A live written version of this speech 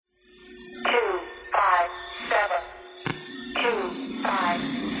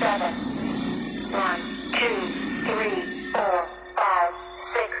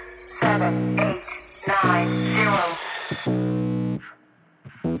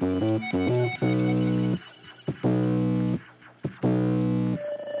Hello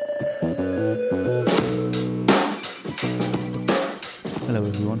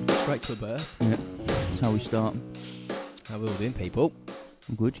everyone. Straight to a birth. Yeah, that's how we start. How we all doing, people?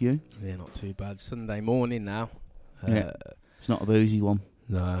 I'm good, you? Yeah, not too bad. Sunday morning now. Yeah. It's not a boozy one.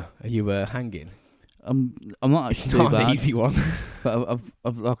 No. Are you hanging? I'm not It's actually too not bad, an easy one. but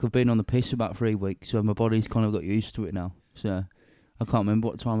I've been on the piss about 3 weeks, so my body's kind of got used to it now. So I can't remember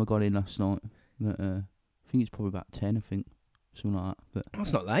what time I got in last night, but I think it's probably about 10. I think something like that. But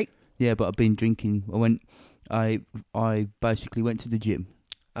That's not late. yeah, but I've been drinking. I basically went to the gym.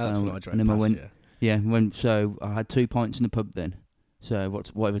 Oh, that's when I drank. and then I past went- you. Yeah, so I had 2 pints in the pub then. So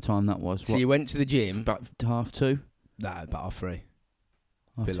whatever time that was. So you went to the gym? About 2:30. Nah, about 3:30.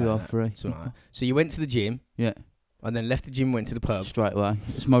 Half Bit 2, like half that. 3. Something like that. So you went to the gym? Yeah. And then left the gym, went to the pub? Straight away.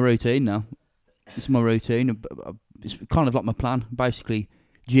 It's my routine now. It's my routine. It's kind of like my plan. Basically,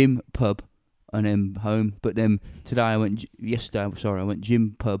 gym, pub, and then home. But then today I went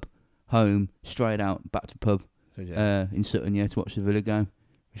gym, pub, home, straight out, back to pub in Sutton, to watch the Villa game,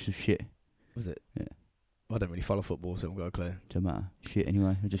 which was shit. Was it? Yeah. I don't really follow football, so I've got a clue. Don't matter. Shit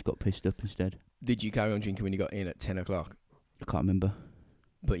anyway. I just got pissed up instead. Did you carry on drinking when you got in at 10 o'clock? I can't remember.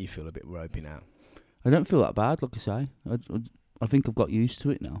 But you feel a bit ropey now. I don't feel that bad, like I say. I think I've got used to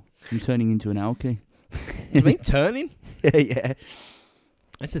it now. I'm turning into an alky. You mean turning? Yeah.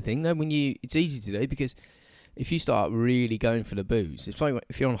 That's the thing, though. It's easy to do because if you start really going for the booze, it's like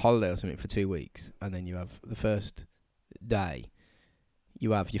if you're on holiday or something for 2 weeks, and then you have the first day,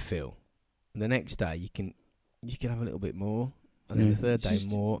 you have your fill, and the next day you can have a little bit more, and then the third day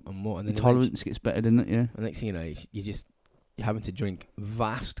more and more, and then the tolerance gets better, doesn't it? Yeah. And next thing you know, you're having to drink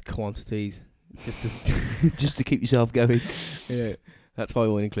vast quantities just to keep yourself going. Yeah, that's why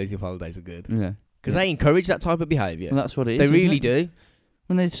all-inclusive holidays are good. Yeah. Because they encourage that type of behaviour. Well, that's what it is. They really it? do.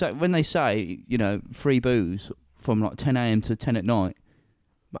 When they say, free booze from like 10 a.m. to 10 at night,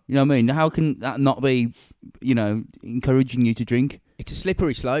 you know what I mean? How can that not be, encouraging you to drink? It's a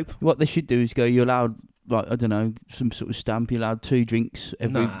slippery slope. What they should do is go, you're allowed, like, I don't know, some sort of stamp, you're allowed 2 drinks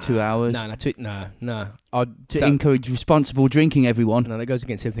every 2 hours. No. To encourage responsible drinking, everyone. No, that goes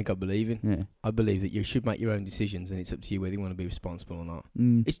against everything I believe in. Yeah. I believe that you should make your own decisions, and it's up to you whether you want to be responsible or not.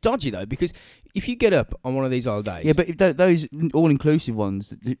 Mm. It's dodgy, though, because if you get up on one of these holidays... Yeah, but if those all-inclusive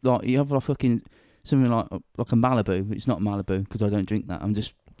ones, like, you have like fucking something like a Malibu. It's not Malibu, because I don't drink that. I'm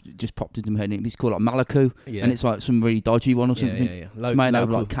just popped into my head. It's called like Malaku, and it's like some really dodgy one or something. Yeah. It's made out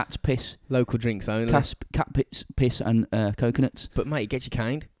of like cat's piss. Local drinks only. Cat piss and coconuts. But, mate, it gets you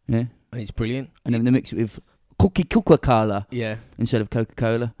caned. Yeah. And it's brilliant. And then they mix it with Coca-Cola. Yeah. Instead of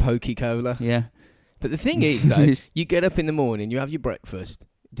Coca-Cola. Coca-Cola. Yeah. But the thing is, though, you get up in the morning, you have your breakfast,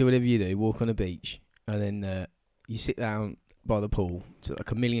 do whatever you do, walk on the beach, and then you sit down by the pool to like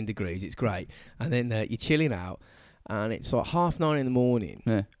 1,000,000 degrees. It's great. And then you're chilling out, and it's like 9:30 in the morning,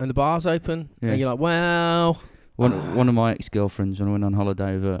 and the bar's open, and you're like, well... One of my ex-girlfriends, when I went on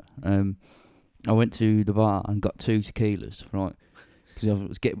holiday with her, I went to the bar and got 2 tequilas, right?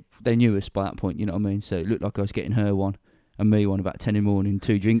 Because they knew us by that point, you know what I mean? So it looked like I was getting her one and me one about 10 in the morning,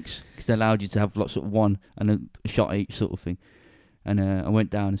 2 drinks, because they allowed you to have lots of one and a shot each sort of thing. And I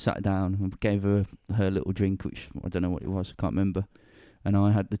went down and sat down and gave her little drink, which I don't know what it was, I can't remember. And I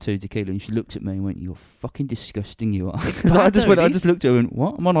had the 2 tequila, and she looked at me and went, "You're fucking disgusting, you are." I just looked at her and went,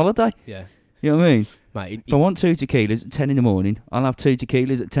 "What? I'm on holiday." Yeah. You know what I mean? Mate, if I want 2 tequilas at 10 in the morning, I'll have 2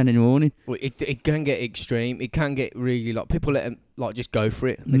 tequilas at 10 in the morning. Well, it can get extreme. It can get really, like, people let them, like, just go for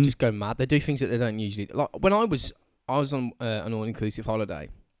it. They just go mad. They do things that they don't usually... Like, when I was on an all-inclusive holiday,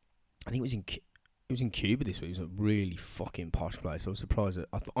 I think it was in Cuba this week. It was a really fucking posh place. I was surprised.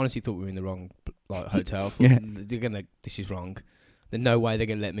 Honestly thought we were in the wrong hotel. Yeah. This is wrong. There's no way they're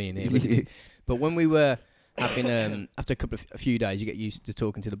going to let me in here. But when we were... after a few days, you get used to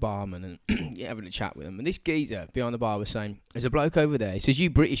talking to the barman and you're having a chat with them. And this geezer behind the bar was saying, "There's a bloke over there. He says, you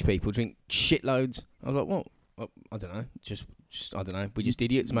British people drink shitloads." I was like, "What?" Well, I don't know. Just I don't know. We're just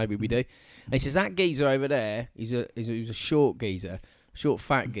idiots. Maybe we do. And he says, "That geezer over there, he's a short geezer, short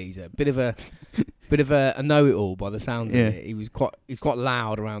fat geezer, bit of a know-it-all by the sounds of it. He's quite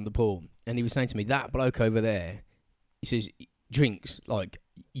loud around the pool." And he was saying to me, "That bloke over there," he says, "drinks like."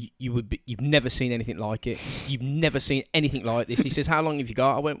 You've never seen anything like it. You've never seen anything like this. He says, "How long have you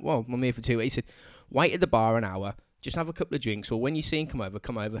got?" I went, "Well, I'm here for 2 weeks." He said, "Wait at the bar an hour, just have a couple of drinks, or when you see him come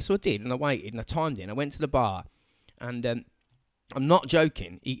over." So I did, and I waited, and I timed it, and I went to the bar, and I'm not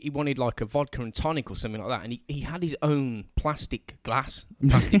joking, he wanted like a vodka and tonic or something like that, and he had his own plastic glass.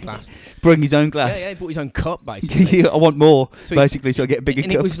 Bring his own glass? Yeah, he brought his own cup, basically. I want more, so basically, so I get a bigger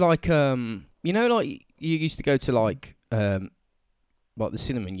cup. And it was like, like, you used to go to like... like the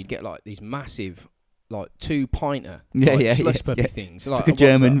cinnamon, you'd get like these massive, like 2-pinter, slush puppy things, like a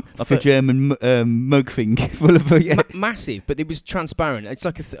German mug thing full of massive, but it was transparent. It's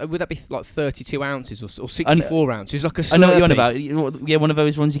like would that be like 32 ounces or 64 ounces? Like a Slurpee. I know what you're on about. Yeah, one of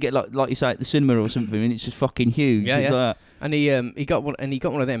those ones you get like you say at the cinema or something, and it's just fucking huge. Yeah, yeah. Like, and he got one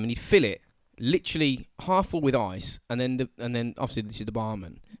of them, and he'd fill it literally half full with ice, and then obviously this is the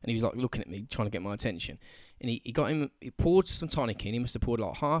barman, and he was like looking at me trying to get my attention, and he poured some tonic in. He must have poured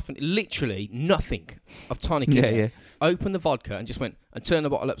like half, and literally nothing of tonic in there. Yeah. Opened the vodka and just went and turned the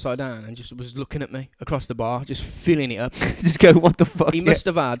bottle upside down and just was looking at me across the bar, just filling it up. Just go, what the fuck? He must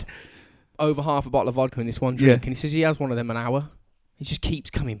have had over half a bottle of vodka in this one drink, and he says he has one of them an hour. He just keeps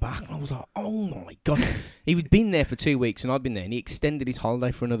coming back, and I was like, "Oh my god!" He'd been there for 2 weeks, and I'd been there, and he extended his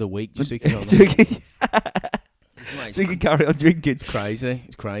holiday for another week just so he could. So you can carry on drinking. It's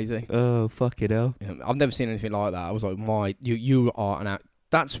crazy. Oh, fucking hell! Yeah, I've never seen anything like that. I was like, you are an out.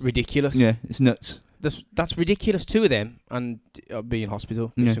 That's ridiculous. Yeah, it's nuts. That's ridiculous. 2 of them, and I'll be in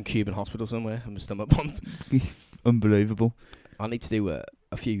hospital, in some Cuban hospital somewhere, and my stomach pumped. Unbelievable. I need to do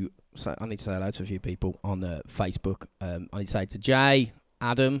a few. So I need to say hello to a few people on Facebook. I need to say to Jay,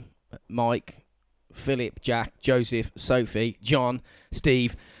 Adam, Mike, Philip, Jack, Joseph, Sophie, John,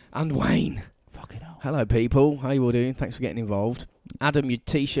 Steve, and Wayne. Fucking hell. Hello, people. How you all doing? Thanks for getting involved. Adam, your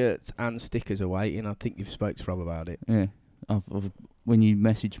T-shirts and stickers are waiting. I think you've spoke to Rob about it. Yeah. When you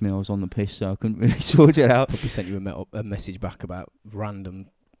messaged me, I was on the piss, so I couldn't really sort it out. Probably sent you a message back about random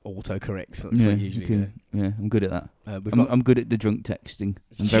autocorrects. That's what you usually do. Yeah, I'm good at that. I'm good at the drunk texting.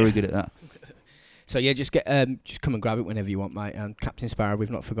 I'm very good at that. So yeah, just come and grab it whenever you want, mate. And Captain Sparrow, we've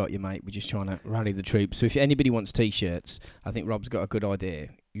not forgot you, mate. We're just trying to rally the troops. So if anybody wants T-shirts, I think Rob's got a good idea.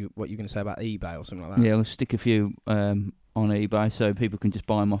 What you're going to say about eBay or something like that? Yeah, I'll stick a few on eBay so people can just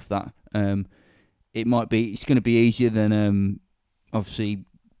buy them off that. It's going to be easier than obviously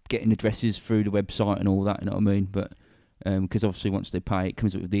getting addresses through the website and all that. You know what I mean? But because obviously once they pay, it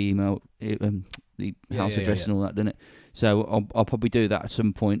comes up with the email, the house address and all that, doesn't it? So I'll probably do that at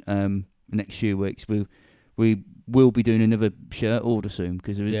some point. Next few weeks, we will be doing another shirt order soon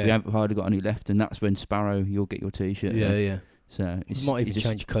because we haven't hardly got any left, and that's when Sparrow you'll get your T-shirt. Yeah. So we might even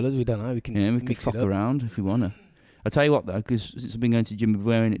change colours. We don't know. We can mix fuck around if we wanna. I tell you what though, because since I've been going to the gym, we're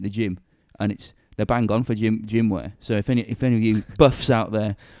wearing it at the gym, and they're bang on for gym wear. So if any of you buffs out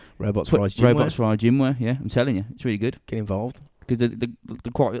there, Robots Fries gym wear. Yeah, I'm telling you, it's really good. Get involved because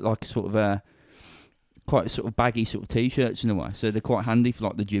they're quite like sort of quite sort of baggy sort of T-shirts in a way, so they're quite handy for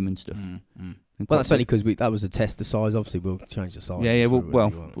like the gym and stuff. Well, that's only because that was a test the size. Obviously, we'll change the size. Yeah.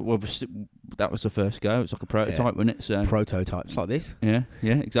 Well, that was the first go. It's like a prototype, wasn't it? So prototypes like this. Yeah,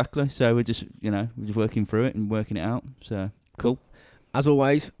 exactly. So we're just working through it and working it out. So cool. As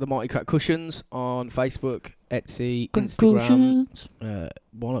always, the Mighty Crack Cushions on Facebook, Etsy, Instagram.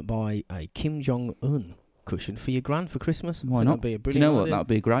 Why not buy a Kim Jong-un cushion for your gran for Christmas? Why not? Be a brilliant. Do you know what? That'd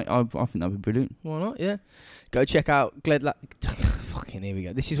be great. I think that'd be brilliant. Why not? Yeah. Go check out Gledla. Fucking here we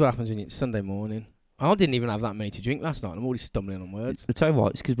go. This is what happens when it's Sunday morning. I didn't even have that many to drink last night. I'm already stumbling on words. I tell you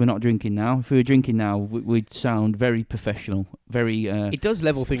what, it's because we're not drinking now. If we were drinking now, we'd sound very professional. Very. It does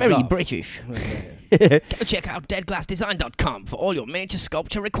level things very up. British. Go check out deadglassdesign.com for all your miniature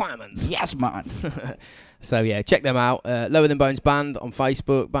sculpture requirements. Yes, man. So yeah, check them out. Lower Than Bones Band on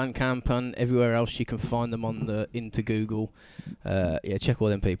Facebook, Bandcamp, and everywhere else you can find them into Google. Check all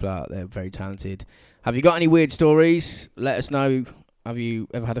them people out. They're very talented. Have you got any weird stories? Let us know. Have you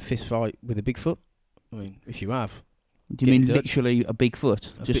ever had a fist fight with a Bigfoot? I mean, if you have. Do you mean literally a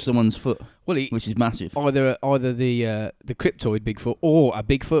Bigfoot? Just someone's foot? Well, which is massive. Either the cryptoid Bigfoot or a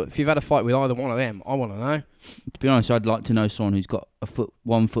Bigfoot. If you've had a fight with either one of them, I want to know. To be honest, I'd like to know someone who's got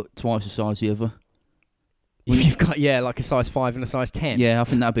one foot twice the size of the other. If you've got, like a size 5 and a size 10. Yeah, I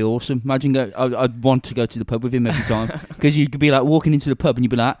think that'd be awesome. Imagine I'd want to go to the pub with him every time. Because you could be like walking into the pub and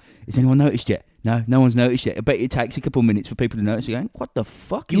you'd be like, has anyone noticed yet? No one's noticed yet. I bet it takes a couple of minutes for people to notice. You're going, what the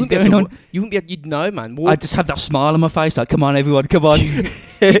fuck is going on? You wouldn't be, you'd know, man. I'd just have that smile on my face, like, come on, everyone, come on.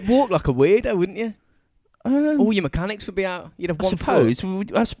 You'd walk like a weirdo, wouldn't you? All your mechanics would be out. You'd have one foot.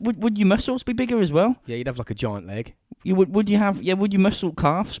 Would your muscles be bigger as well? Yeah, you'd have like a giant leg. Would your muscle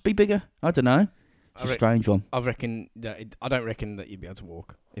calves be bigger? I don't know. It's a strange one. I reckon I don't reckon that you'd be able to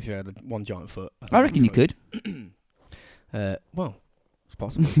walk if you had one giant foot. I reckon you could. Well, it's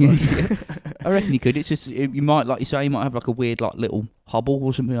possible. I reckon you could. It's just you might, like you say, you might have like a weird like little hobble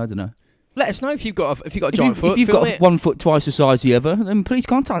or something. I don't know. Let us know if you've got a giant foot. If you've got 1 foot twice the size of the other, then please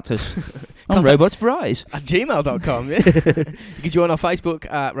contact us on Robots Fries at gmail.com. Yeah. You can join our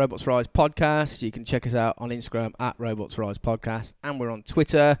Facebook at Robots Fries Podcast. You can check us out on Instagram at Robots Fries Podcast, and we're on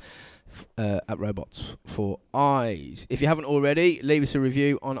Twitter, at Robots for Eyes. If you haven't already, leave us a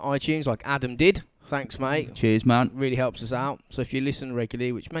review on iTunes like Adam did. Thanks, mate. Cheers, man. Really helps us out. So if you listen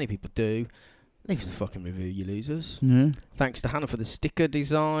regularly, which many people do, leave us a fucking review, you losers. Yeah. Thanks to Hannah for the sticker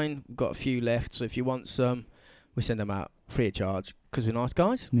design. We've got a few left, so if you want some, we send them out free of charge because we're nice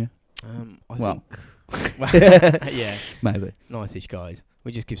guys. Yeah. I Well. think. Yeah. Maybe. Nice-ish guys.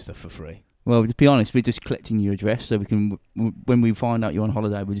 We just give stuff for free. Well, to be honest, we're just collecting your address so we can, when we find out you're on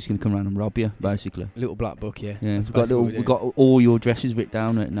holiday, we're just going to come around and rob you, basically. Little black book, yeah. Yeah, That's we've got all your addresses written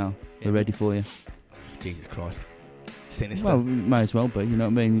down right now. Yeah. We're ready for you. Jesus Christ. Sinister. Well, we may as well be, you know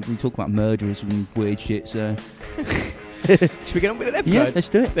what I mean? We talk about murderers and weird shit, so... Should we get on with an episode? Yeah, let's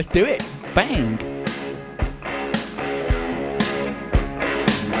do it. Let's do it. Bang!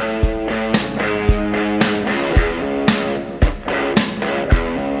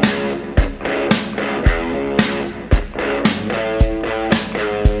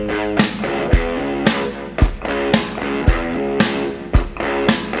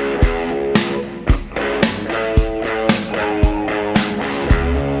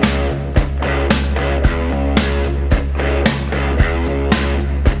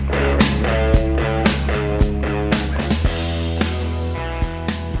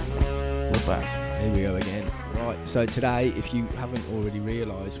 So today, if you haven't already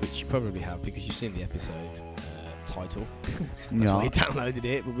realised, which you probably have because you've seen the episode title, that's why you downloaded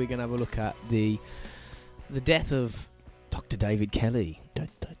it, but we're going to have a look at the death of Dr. David Kelly.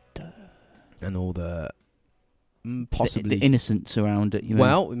 And all the possibly... The innocence around it, you know.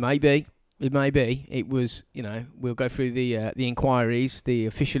 Well, it may be. It may be. It was, you know, we'll go through the inquiries, the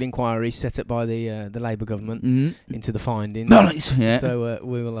official inquiries set up by the Labour government into the findings. Bollocks, yeah. So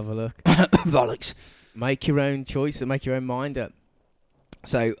we will have a look. Bollocks. Make your own choice and make your own mind up.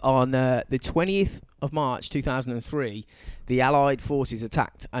 So on the 20th of March 2003, the Allied forces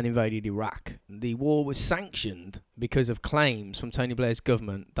attacked and invaded Iraq. The war was sanctioned because of claims from Tony Blair's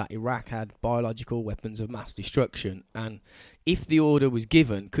government that Iraq had biological weapons of mass destruction and, if the order was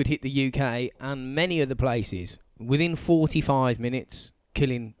given, could hit the UK and many other places within 45 minutes,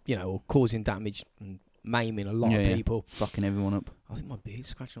 killing, you know, or causing damage and maiming a lot of people. Fucking everyone up. I think my beard's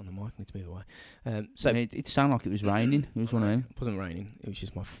scratching on the mic. I need to move away. So it sounded like it was raining. It was one of them. It wasn't raining. It was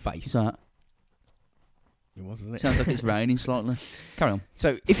just my face. What's that? It was, isn't it? Sounds like it's raining slightly. Carry on.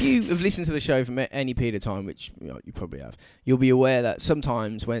 So if you have listened to the show for any period of time, which you probably have, you'll be aware that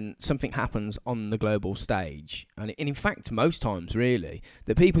sometimes when something happens on the global stage, and in fact most times really,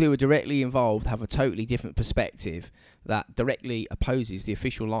 the people who are directly involved have a totally different perspective that directly opposes the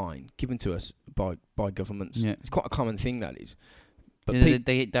official line given to us by governments. Yeah. It's quite a common thing, that is. But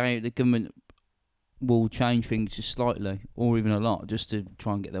the government will change things just slightly, or even a lot, just to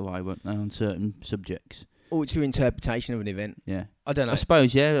try and get their way on certain subjects. Or it's your interpretation of an event. Yeah. I don't know. I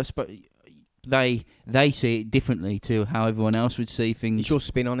suppose they see it differently to how everyone else would see things. It's your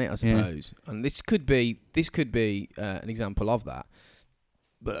spin on it, I suppose. Yeah. And this could be an example of that,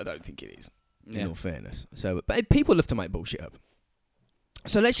 but I don't think it is, in all fairness. So, but people love to make bullshit up.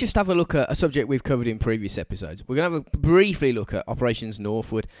 So let's just have a look at a subject we've covered in previous episodes. We're going to have a briefly look at Operations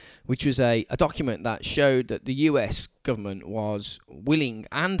Northwood, which was a document that showed that the US government was willing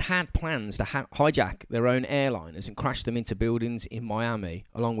and had plans to hijack their own airliners and crash them into buildings in Miami,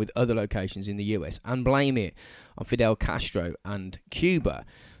 along with other locations in the US, and blame it on Fidel Castro and Cuba.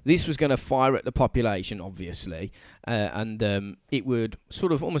 This was going to fire at the population, obviously, and it would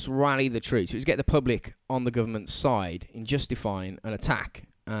sort of almost rally the troops. It was get the public on the government's side in justifying an attack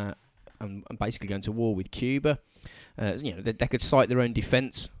and basically going to war with Cuba. They could cite their own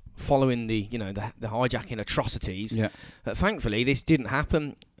defence following the hijacking atrocities. Yeah. Thankfully, this didn't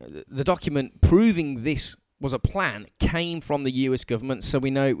happen. The document proving this was a plan came from the US government, so we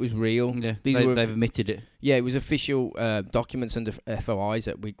know it was real. Yeah, they've admitted it. Yeah, it was official documents under FOIs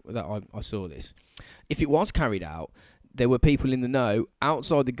that I saw this. If it was carried out, there were people in the know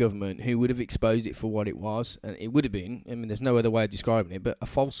outside the government who would have exposed it for what it was, and it would have been, I mean, there's no other way of describing it, but a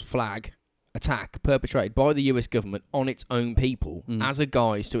false flag attack perpetrated by the US government on its own people as a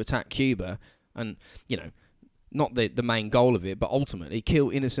guise to attack Cuba, and, not the main goal of it, but ultimately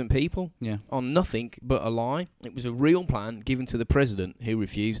kill innocent people on nothing but a lie. It was a real plan given to the president who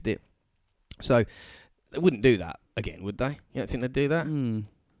refused it. So they wouldn't do that again, would they? You don't think they'd do that?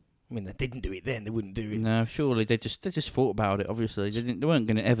 I mean, they didn't do it then. They wouldn't do it. No, surely they just thought about it. Obviously, they weren't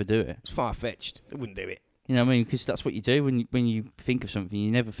going to ever do it. It's far fetched. They wouldn't do it. You know what I mean? Because that's what you do when you think of something.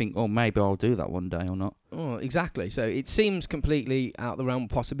 You never think, oh, maybe I'll do that one day or not. Oh, exactly. So it seems completely out of the realm of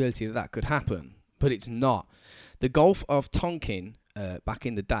possibility that could happen, but it's not. The Gulf of Tonkin back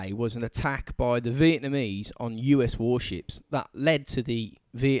in the day was an attack by the Vietnamese on US warships that led to the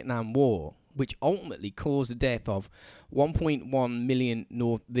Vietnam War, which ultimately caused the death of 1.1 million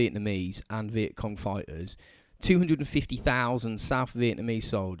North Vietnamese and Viet Cong fighters, 250,000 South Vietnamese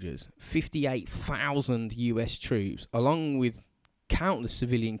soldiers, 58,000 US troops, along with countless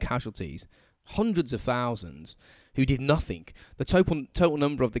civilian casualties, hundreds of thousands who did nothing. The total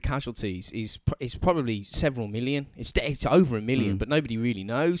number of the casualties is probably several million. It's over a million, but nobody really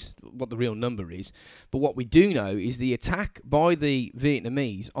knows what the real number is. But what we do know is the attack by the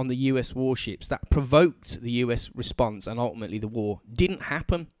Vietnamese on the US warships that provoked the US response and ultimately the war didn't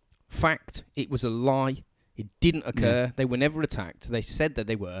happen. Fact, it was a lie. It didn't occur. Yeah. They were never attacked. They said that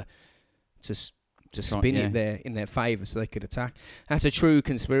they were to spin it in their favour so they could attack. That's a true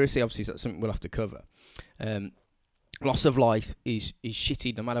conspiracy. Obviously, that's something we'll have to cover. Loss of life is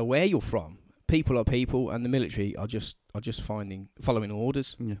shitty no matter where you're from. People are people, and the military are just following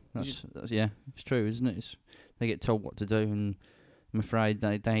orders. Yeah, that's it's true, isn't it? They get told what to do, and I'm afraid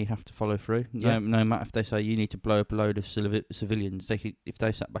they have to follow through. Yeah. No matter if they say you need to blow up a load of civilians, if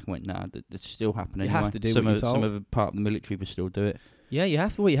they sat back and went, nah, that's still happening. You anyway. have to do some what of you're told. some of the part of the military will still do it. Yeah, you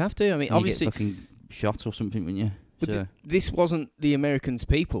have to. Well, you have to. I mean, And obviously, you get fucking shot or something, wouldn't you? but So, this wasn't the Americans'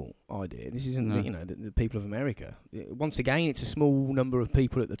 people idea. This isn't, No. the people of America. Once again, it's a small number of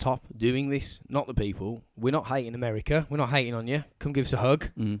people at the top doing this, not the people. We're not hating America. We're not hating on you. Come give us a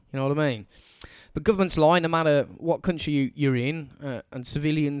hug. You know what I mean? But governments lie no matter what country you're in, and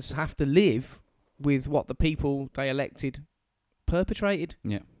civilians have to live with what the people they elected perpetrated.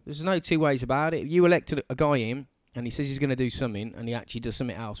 yeah. There's no two ways about it. If you elected a guy in, and he says he's going to do something, and he actually does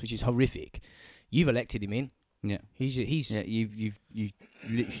something else, which is horrific, you've elected him in. Yeah. He's Yeah, you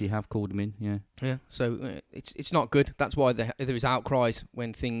literally have called them in, yeah. Yeah, so it's not good. That's why there is outcries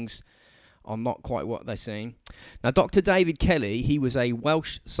when things are not quite what they're saying. Now, Dr. David Kelly, he was a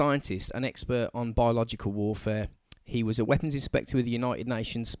Welsh scientist and expert on biological warfare. He was a weapons inspector with the United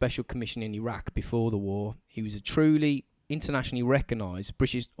Nations Special Commission in Iraq before the war. He was a truly internationally recognised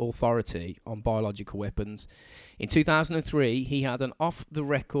British authority on biological weapons. In 2003, he had an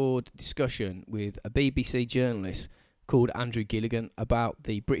off-the-record discussion with a BBC journalist called Andrew Gilligan about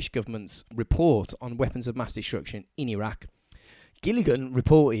the British government's report on weapons of mass destruction in Iraq. Gilligan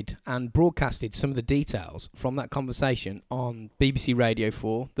reported and broadcasted some of the details from that conversation on BBC Radio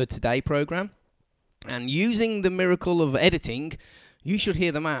 4, the Today programme. And using the miracle of editing, you should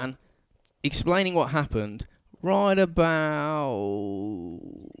hear the man explaining what happened right about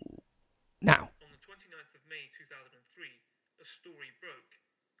now. On the 29th of May 2003, a story broke,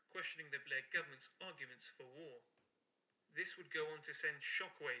 questioning the Blair government's arguments for war. This would go on to send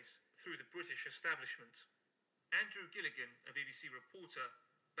shockwaves through the British establishment. Andrew Gilligan, a BBC reporter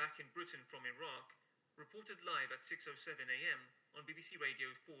back in Britain from Iraq, reported live at 6:07 a.m. on BBC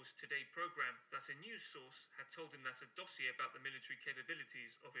Radio 4's Today programme that a news source had told him that a dossier about the military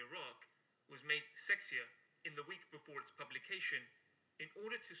capabilities of Iraq was made sexier in the week before its publication in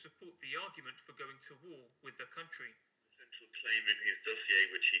order to support the argument for going to war with the country. The central claim in his dossier,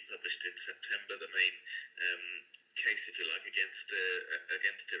 which he published in September, the main case, if you like,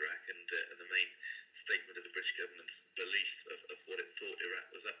 against Iraq, and the main statement of the British government's belief of what it thought Iraq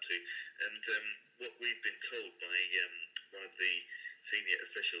was up to. And what we've been told by one of the senior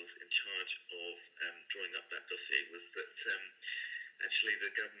officials in charge of drawing up that dossier was that actually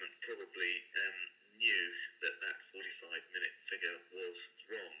the government probably knew that 45-minute figure was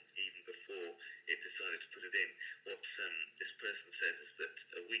wrong even before it decided to put it in. What this person said is that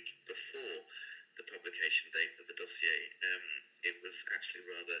a week before the publication date of the dossier, it was actually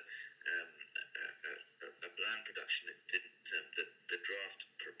rather a bland production. It didn't the draft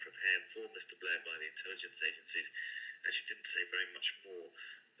prepared for Mr. Blair by the intelligence agencies actually didn't say very much more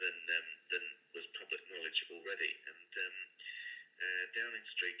than was public knowledge already. And Downing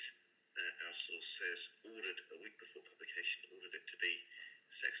Street, our source says, ordered a week before publication, ordered it to be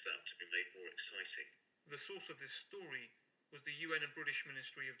sexed up, to be made more exciting. The source of this story was the UN and British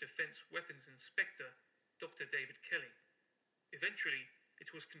Ministry of Defence Weapons Inspector, Dr. David Kelly. Eventually, it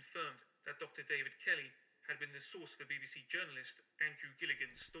was confirmed that Dr. David Kelly had been the source for BBC journalist Andrew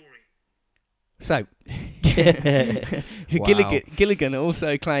Gilligan's story. So, Wow. Gilligan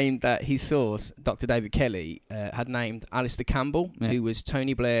also claimed that his source, Dr. David Kelly, had named Alistair Campbell, who was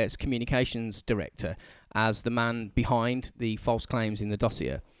Tony Blair's communications director, as the man behind the false claims in the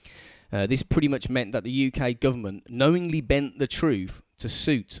dossier. This pretty much meant that the UK government knowingly bent the truth to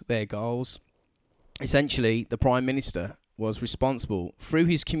suit their goals. Essentially, the Prime Minister was responsible, through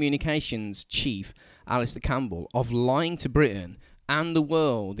his communications chief, Alistair Campbell, of lying to Britain and the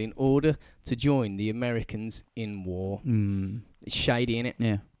world in order to join the Americans in war. It's shady, innit?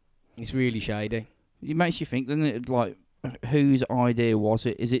 Yeah. It's really shady. It makes you think, doesn't it? Like, whose idea was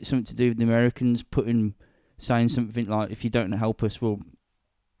it? Is it something to do with the Americans saying something like, if you don't help us, we'll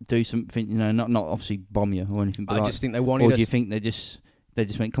do something, you know, not obviously bomb you or anything, but I like, just think they wanted or us. do you think they just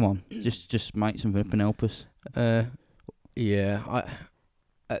went, come on, just make something up and help us? Yeah,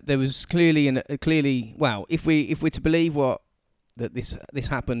 there was clearly. Well, if we're to believe that this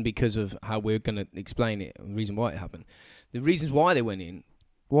happened because of how we're going to explain it, and the reason why it happened, the reasons why they went in.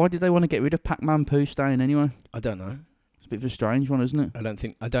 Why did they want to get rid of Pac-Man Pooh staying anyway? I don't know. It's a bit of a strange one, isn't it?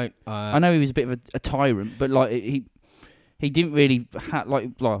 I know he was a bit of a tyrant, but like he didn't really like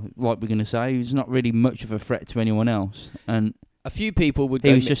we're gonna say, he was not really much of a threat to anyone else, and a few people would.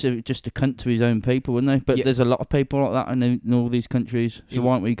 He was just a cunt to his own people, wasn't he? But yeah. There's a lot of people like that in all these countries. So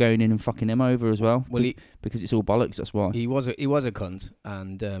why aren't we going in and fucking him over as well? Well, because it's all bollocks. That's why he was a cunt,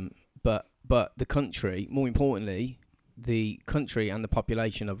 and but the country, more importantly, the country and the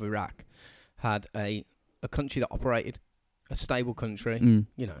population of Iraq had a country that operated, a stable country.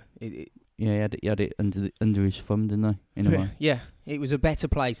 You know, yeah, he had it under his thumb, didn't they? In a way. Yeah, it was a better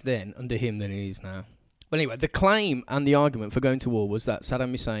place then under him than it is now. But anyway, the claim and the argument for going to war was that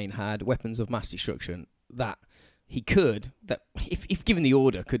Saddam Hussein had weapons of mass destruction that he could, that if given the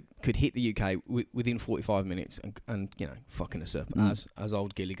order, could hit the UK within 45 minutes and you know, fucking us up, as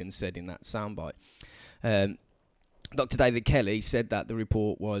old Gilligan said in that soundbite. Dr. David Kelly said that the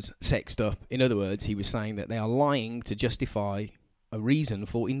report was sexed up. In other words, he was saying that they are lying to justify a reason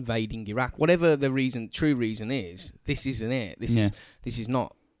for invading Iraq. Whatever the true reason is, this isn't it. This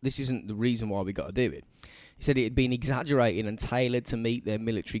isn't the reason why we got to do it. He said it had been exaggerated and tailored to meet their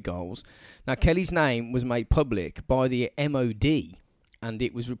military goals. Now, Kelly's name was made public by the MOD, and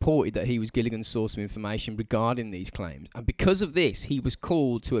it was reported that he was Gilligan's source of information regarding these claims. And because of this, he was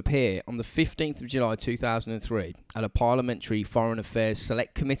called to appear on the 15th of July 2003 at a Parliamentary Foreign Affairs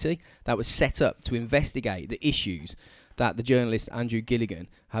Select Committee that was set up to investigate the issues that the journalist Andrew Gilligan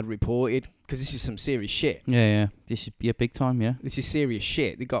had reported, because this is some serious shit. Yeah. This is big time. Yeah, this is serious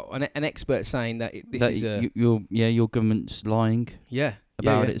shit. They got an expert saying that your government's lying. Yeah.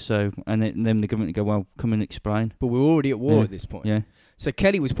 About it. So and then the government go, well, come and explain. But we're already at war at this point. Yeah. So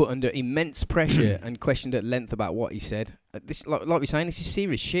Kelly was put under immense pressure and questioned at length about what he said. This, like we're saying, this is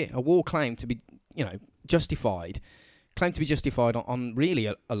serious shit. A war claim to be, justified. Claimed to be justified on really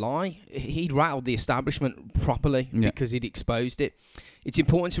a lie. He'd rattled the establishment properly because he'd exposed it. It's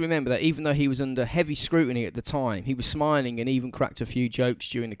important to remember that even though he was under heavy scrutiny at the time, he was smiling and even cracked a few jokes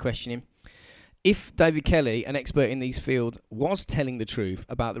during the questioning. If David Kelly, an expert in these fields, was telling the truth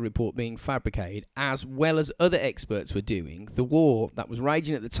about the report being fabricated, as well as other experts were doing, the war that was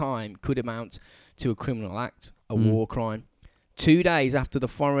raging at the time could amount to a criminal act, a war crime. 2 days after the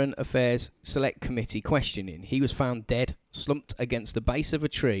Foreign Affairs Select Committee questioning, he was found dead, slumped against the base of a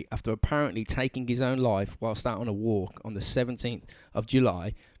tree after apparently taking his own life whilst out on a walk on the 17th of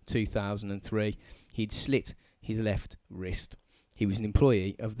July 2003. He'd slit his left wrist. He was an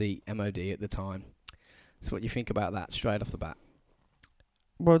employee of the MOD at the time. So what do you think about that straight off the bat?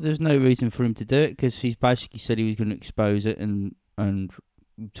 Well, there's no reason for him to do it because he's basically said he was going to expose it and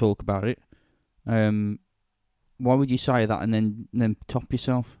talk about it. Why would you say that and then top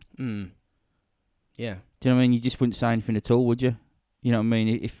yourself? Yeah. Do you know what I mean? You just wouldn't say anything at all, would you? You know what I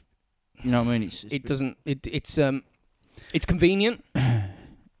mean? If you know what I mean, it's convenient.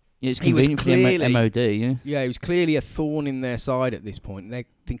 Yeah, it's convenient for the MOD, yeah. Yeah, it was clearly a thorn in their side at this point. They're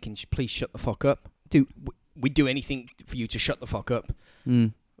thinking, please shut the fuck up. We'd do anything for you to shut the fuck up.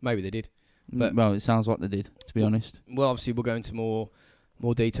 Maybe they did. But well, it sounds like they did, to be honest. Well, obviously, we'll go into more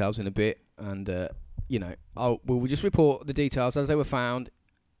details in a bit. And, we'll just report the details as they were found.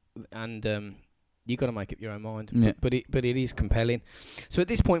 And you got to make up your own mind. Yeah. But it is compelling. So at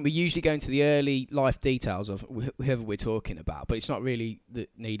this point, we usually go into the early life details of whoever we're talking about, but it's not really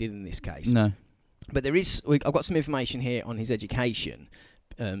needed in this case. No. But I've got some information here on his education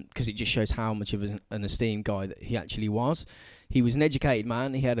because it just shows how much of an esteemed guy that he actually was. He was an educated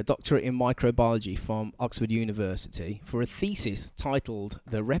man. He had a doctorate in microbiology from Oxford University for a thesis titled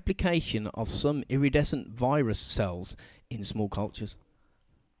 "The Replication of Some Iridescent Virus Cells in Small Cultures."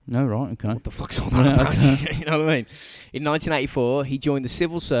 No, right, okay. What the fuck's all that about? You know what I mean? In 1984, he joined the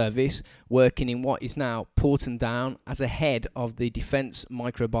civil service, working in what is now Porton Down as a head of the Defence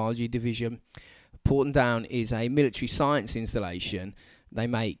Microbiology Division. Porton Down is a military science installation. They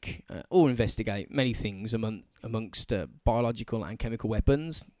make or investigate many things amongst biological and chemical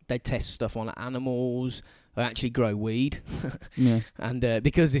weapons. They test stuff on animals. They actually grow weed. Yeah. And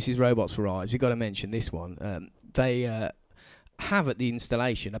because this is Robots for Lives, we've got to mention this one. They have at the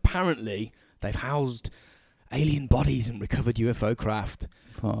installation, apparently they've housed alien bodies and recovered UFO craft.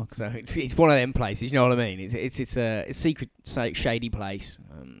 Fuck. So it's one of them places, you know what I mean? It's a secret, shady place,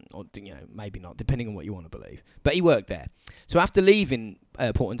 or maybe not, depending on what you want to believe. But he worked there. So after leaving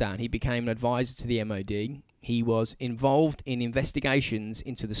Porton Down, he became an advisor to the MOD. He was involved in investigations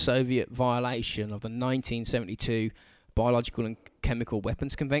into the Soviet violation of the 1972 Biological and Chemical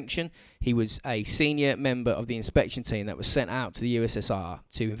Weapons Convention. He was a senior member of the inspection team that was sent out to the USSR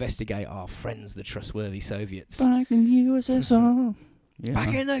to investigate our friends, the trustworthy Soviets. Back in USSR. Yeah.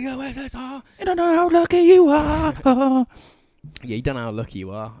 Back in the USSR. You don't know how lucky you are. Yeah, you don't know how lucky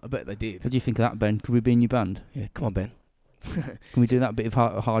you are. I bet they did. What do you think of that, Ben? Could we be in your band? Yeah, come on, Ben. Can we do that bit of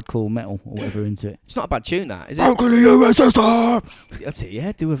hardcore metal or whatever into it? It's not a bad tune, that, is it? Back in the USSR. That's it,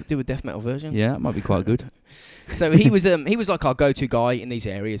 yeah. Do a death metal version. Yeah, that might be quite good. So he was like our go-to guy in these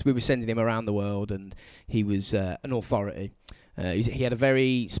areas. We were sending him around the world, and he was an authority. He had a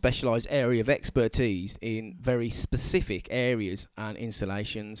very specialised area of expertise in very specific areas and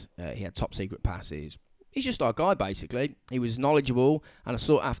installations. He had top-secret passes. He's just our guy, basically. He was knowledgeable and a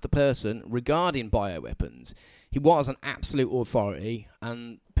sought-after person regarding bioweapons. He was an absolute authority,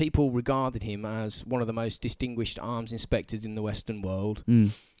 and people regarded him as one of the most distinguished arms inspectors in the Western world.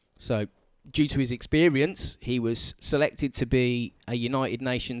 So, due to his experience, he was selected to be a United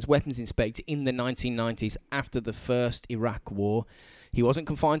Nations weapons inspector in the 1990s after the first Iraq war. He wasn't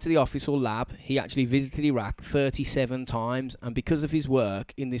confined to the office or lab. He actually visited Iraq 37 times, and because of his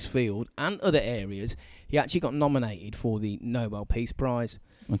work in this field and other areas, he actually got nominated for the Nobel Peace Prize.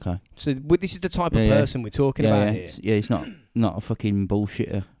 Okay. So this is the type of person we're talking about here. He's not a fucking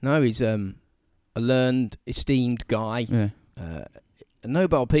bullshitter. No, he's a learned, esteemed guy. Yeah. A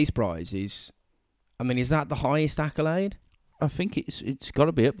Nobel Peace Prize is that the highest accolade? I think it's got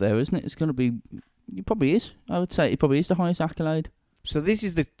to be up there, isn't it? It's going to be. It probably is. I would say it probably is the highest accolade. So this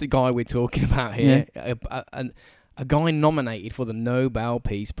is the guy we're talking about here. Yeah. A guy nominated for the Nobel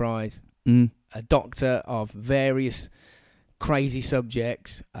Peace Prize. A doctor of various crazy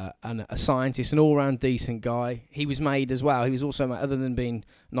subjects, and a scientist, an all-round decent guy. He was made as well. He was also, other than being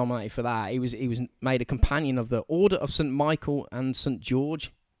nominated for that, he was made a companion of the Order of St. Michael and St.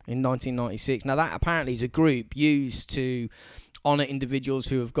 George in 1996. Now that apparently is a group used to honour individuals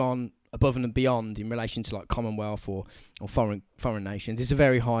who have gone above and beyond in relation to like Commonwealth or foreign nations. It's a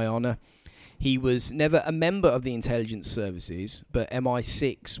very high honour. He was never a member of the intelligence services, but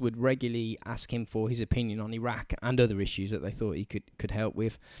MI6 would regularly ask him for his opinion on Iraq and other issues that they thought he could help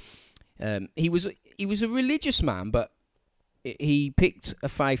with. He was a religious man, but he picked a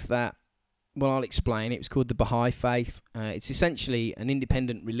faith that, well, I'll explain. It was called the Baha'i faith. It's essentially an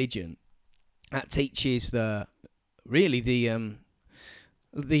independent religion that teaches the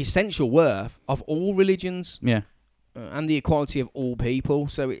essential worth of all religions, and the equality of all people.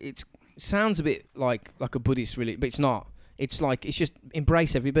 So it sounds a bit like a Buddhist religion, but it's not. It's just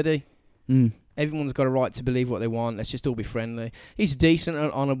embrace everybody. Everyone's got a right to believe what they want. Let's just all be friendly. He's a decent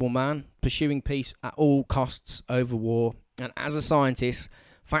and honourable man, pursuing peace at all costs over war. And as a scientist,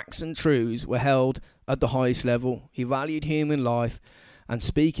 facts and truths were held at the highest level. He valued human life and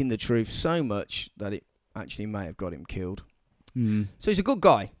speaking the truth so much that it actually may have got him killed. So he's a good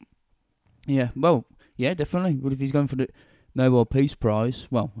guy. Yeah, well, yeah, definitely. Well, if he's going for the Nobel Peace Prize,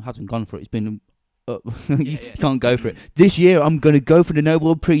 well, hasn't gone for it. It's been up. You can't go for it. This year, I'm going to go for the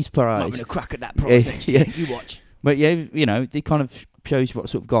Nobel Peace Prize. I'm going to crack at that prize next year. You watch. But yeah, it kind of shows what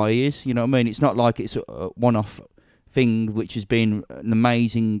sort of guy he is. You know what I mean? It's not like it's a one-off thing which has been an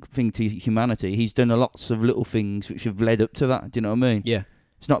amazing thing to humanity. He's done lots of little things which have led up to that. Do you know what I mean? Yeah.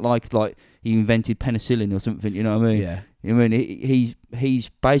 It's not like he invented penicillin or something. You know what I mean? Yeah. I mean, he's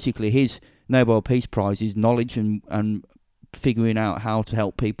basically, his Nobel Peace Prize is knowledge and figuring out how to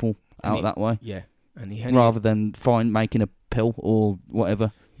help people out that way. Yeah. Rather than making a pill or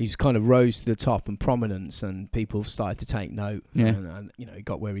whatever. He's kind of rose to the top and prominence, and people started to take note. Yeah. And he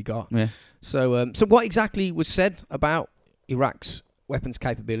got where he got. Yeah. So what exactly was said about Iraq's weapons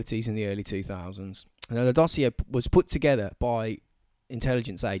capabilities in the early 2000s? Now, the dossier was put together by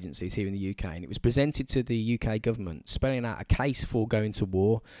intelligence agencies here in the UK, and it was presented to the UK government, spelling out a case for going to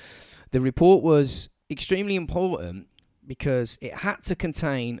war. The report was extremely important because it had to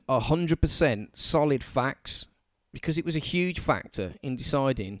contain 100% solid facts, because it was a huge factor in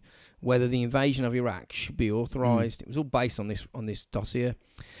deciding whether the invasion of Iraq should be authorised. It was all based on this dossier.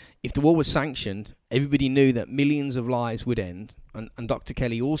 If the war was sanctioned, everybody knew that millions of lives would end, and Dr.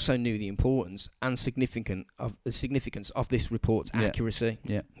 Kelly also knew the importance and significance of this report's accuracy.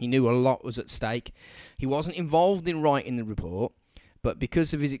 Yeah. He knew a lot was at stake. He wasn't involved in writing the report, but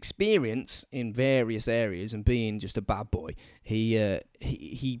because of his experience in various areas and being just a bad boy, he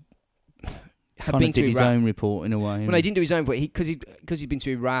had Kind been of to did his Iraq. own report in a way. Well, no, he didn't do his own, but because he'd been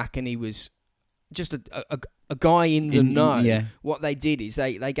to Iraq and he was just a guy in the know. Yeah. What they did is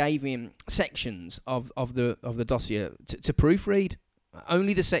they gave him sections of the dossier to proofread.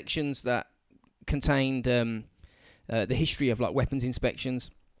 Only the sections that contained the history of like weapons inspections.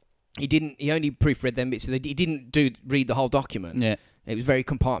 He only proofread them bits. So he didn't read the whole document. Yeah. It was very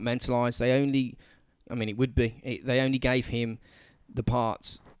compartmentalised. They only gave him the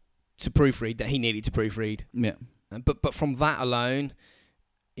parts to proofread that he needed to proofread. Yeah. But from that alone,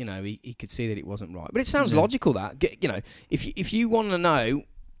 you know, he could see that it wasn't right. But it sounds Yeah. logical that, you know, if you want to know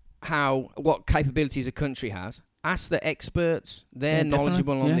what capabilities a country has, ask the experts. They're Yeah, definitely,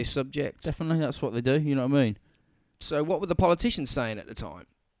 knowledgeable on yeah. this subject. Definitely, that's what they do. You know what I mean? So what were the politicians saying at the time?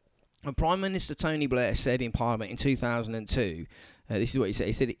 Well, Prime Minister Tony Blair said in Parliament in 2002, this is what he said.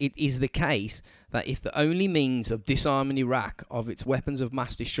 He said, "It is the case that if the only means of disarming Iraq of its weapons of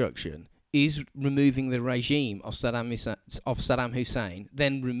mass destruction is removing the regime of Saddam Hussein,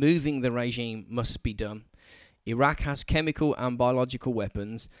 then removing the regime must be done. Iraq has chemical and biological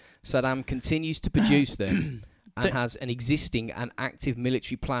weapons. Saddam continues to produce them and has an existing and active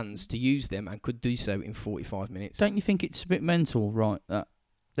military plans to use them and could do so in 45 minutes. Don't you think it's a bit mental, right, that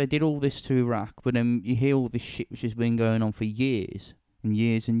they did all this to Iraq, but then you hear all this shit which has been going on for years and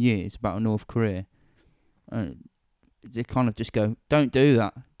years and years about North Korea. They kind of just go, don't do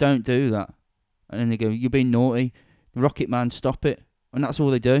that. And then they go, you're being naughty. The Rocket Man, stop it. And that's all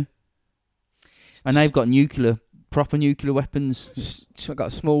they do. And they've got proper nuclear weapons. So I've got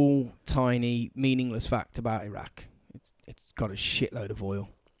a small, tiny, meaningless fact about Iraq. It's got a shitload of oil.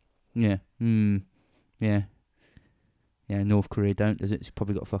 Yeah. Yeah. Yeah, North Korea don't, does it? It's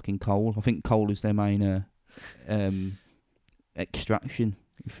probably got fucking coal. I think coal is their main extraction,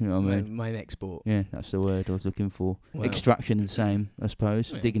 if you know what I mean. Main export. Yeah, that's the word I was looking for. Well, Extraction is the same, I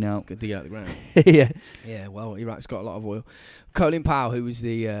suppose. Yeah. Digging out. Could dig out the ground. Yeah. Yeah, well, Iraq's got a lot of oil. Colin Powell, who was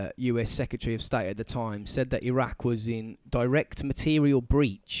the US Secretary of State at the time, said that Iraq was in direct material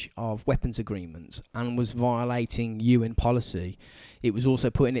breach of weapons agreements and was violating UN policy. It was also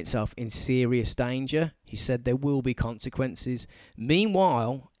putting itself in serious danger. He said there will be consequences.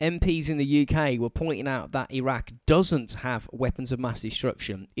 Meanwhile, MPs in the UK were pointing out that Iraq doesn't have weapons of mass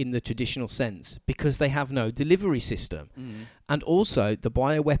destruction in the traditional sense because they have no delivery system. And also, the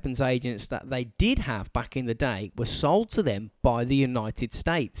bioweapons agents that they did have back in the day were sold to them by the United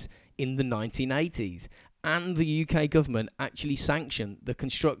States in the 1980s. And the UK government actually sanctioned the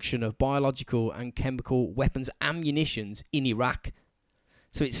construction of biological and chemical weapons ammunitions in Iraq.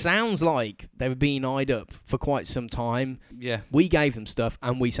 So it sounds like they were being eyed up for quite some time. Yeah. We gave them stuff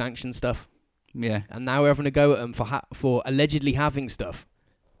and we sanctioned stuff. Yeah. And now we're having a go at them for allegedly having stuff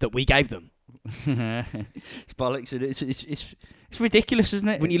that we gave them. It's bollocks. It's ridiculous, isn't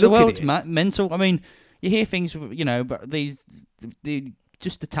it? When you the look at world's it. mental. I mean, you hear things, you know, but the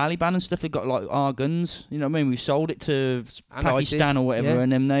Taliban and stuff. They've got like our guns. You know what I mean? We've sold it to And Pakistan ISIS, or whatever, yeah.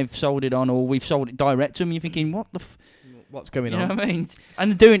 and then they've sold it on, or we've sold it direct to them. You're thinking, what the? What's going You on? know what I mean?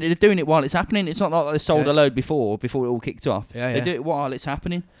 And they're doing it while it's happening. It's not like they sold Yeah. a load before it all kicked off. Yeah, They yeah. do it while it's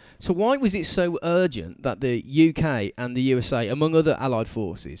happening. So why was it so urgent that the UK and the USA, among other allied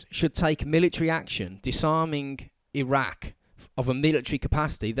forces, should take military action disarming Iraq of a military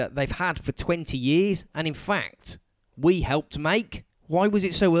capacity that they've had for 20 years and in fact we helped make? Why was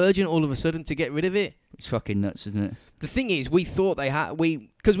it so urgent all of a sudden to get rid of it? It's fucking nuts, isn't it? The thing is, we thought they had,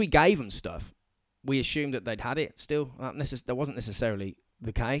 because we gave them stuff, we assumed that they'd had it still. That wasn't necessarily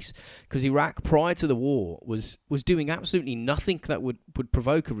the case, because Iraq, prior to the war, was doing absolutely nothing that would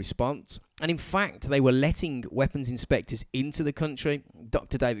provoke a response. And in fact, they were letting weapons inspectors into the country.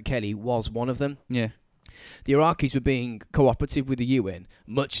 Dr. David Kelly was one of them. Yeah. The Iraqis were being cooperative with the UN,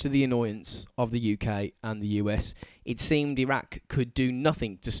 much to the annoyance of the UK and the US. It seemed Iraq could do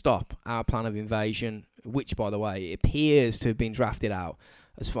nothing to stop our plan of invasion, which, by the way, appears to have been drafted out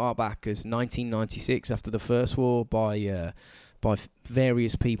as far back as 1996 after the First War by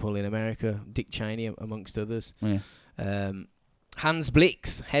various people in America, Dick Cheney amongst others. Yeah. Hans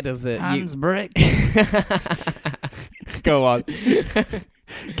Blix, head of the... Hans Brick. Go on.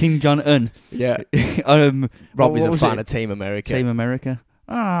 Kim Jong-un. Yeah. Rob Rob is a fan of Team America. Team America.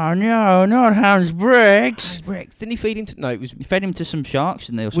 Oh, no, not Hans Briggs. Hans Brix. Didn't he feed him to... No, it was... He fed him to some sharks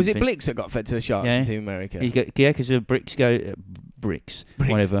in there or Was it something. Blix that got fed to the sharks Yeah. in Team America? Because the bricks Bricks,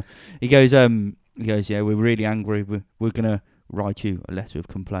 whatever. He goes, yeah, we're really angry. We're gonna write you a letter of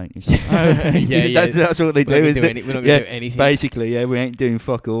complaint. It's like, that's what they do, isn't it? We're not going to do anything. Basically, yeah, we ain't doing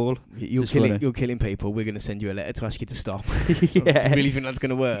fuck all. You're killing people. We're going to send you a letter to ask you to stop. Yeah. I really think that's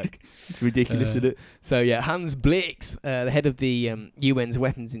going to work. It's ridiculous, isn't it? So yeah, Hans Blix, the head of the UN's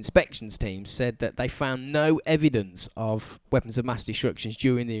weapons inspections team, said that they found no evidence of weapons of mass destruction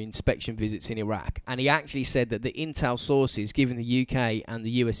during the inspection visits in Iraq, and he actually said that the intel sources given the UK and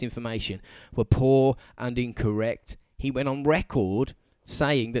the US information were poor and incorrect. He went on record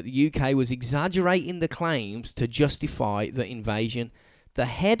saying that the UK was exaggerating the claims to justify the invasion. The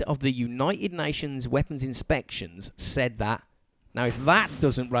head of the United Nations weapons inspections said that. Now, if that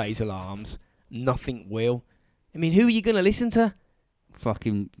doesn't raise alarms, nothing will. I mean, who are you going to listen to?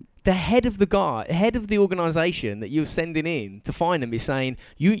 Fucking The head of the organisation that you're sending in to find them is saying,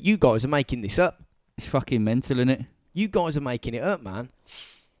 you guys are making this up. it's fucking mental, isn't it? You guys are making it up, man.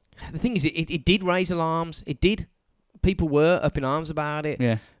 The thing is, it did raise alarms. It did. People were up in arms about it.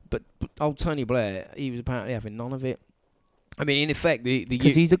 Yeah. But old Tony Blair, he was apparently having none of it. I mean, in effect,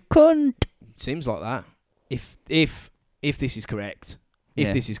 Because he's a cunt. seems like that. If this is correct,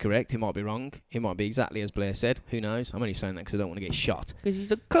 it might be wrong. It might be exactly as Blair said. Who knows? I'm only saying that because I don't want to get shot. Because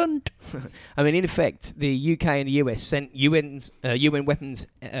he's a cunt. I mean, in effect, the UK and the US sent UN weapons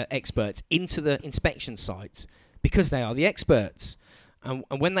experts into the inspection sites because they are the experts. And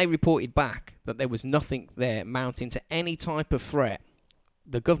when they reported back that there was nothing there mounting to any type of threat,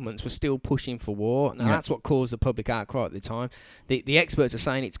 the governments were still pushing for war. Now, that's what caused the public outcry at the time. The experts are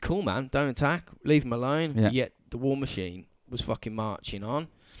saying, it's cool, man, don't attack, leave them alone. Yeah. Yet the war machine was fucking marching on.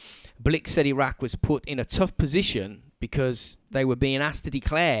 Blix said Iraq was put in a tough position because they were being asked to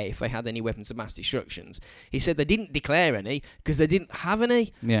declare if they had any weapons of mass destructions. He said they didn't declare any because they didn't have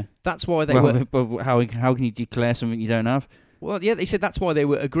any. Yeah. That's why they Well, were... but how can you declare something you don't have? Well, yeah, they said that's why they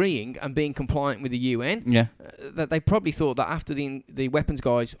were agreeing and being compliant with the UN. Yeah. That they probably thought that after the weapons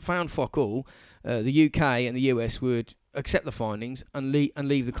guys found fuck all, the UK and the US would accept the findings and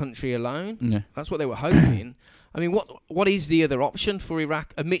leave the country alone. Yeah. That's what they were hoping. I mean, what is the other option for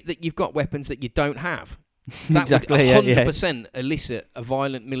Iraq? Admit that you've got weapons that you don't have. That Exactly, would yeah, 100% elicit a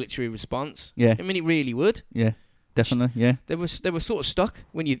violent military response. Yeah. I mean, it really would. Yeah. Definitely. Yeah. They were sort of stuck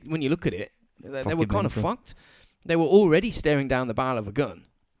when you look at it. They were Fucking kind of mental. fucked. They were already staring down the barrel of a gun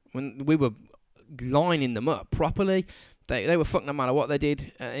when we were lining them up properly. They were fucked no matter what they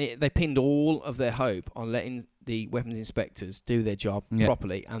did. They pinned all of their hope on letting the weapons inspectors do their job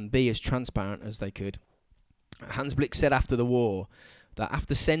properly and be as transparent as they could. Hans Blix said after the war that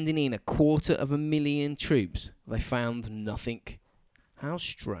after sending in 250,000 troops, they found nothing. How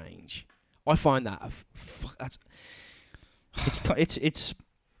strange! I find that that's. It's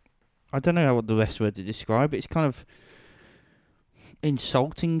I don't know what the best word to describe it. It's kind of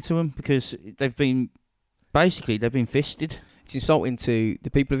insulting to them because they've been fisted. It's insulting to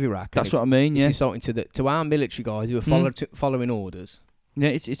the people of Iraq. That's what I mean. Yeah. It's insulting to our military guys who are following orders. Yeah.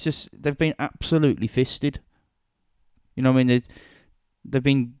 It's just they've been absolutely fisted. You know what I mean? They've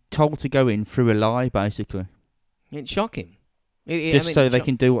been told to go in through a lie, basically. It's shocking. So they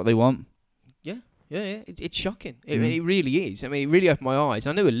can do what they want. Yeah, it's shocking. It really is. I mean, it really opened my eyes.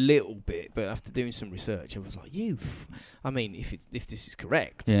 I knew a little bit, but after doing some research, I was like, I mean, if this is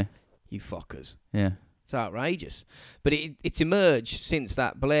correct, you fuckers. Yeah. It's outrageous. But it's emerged since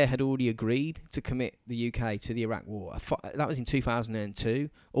that Blair had already agreed to commit the UK to the Iraq war. That was in 2002.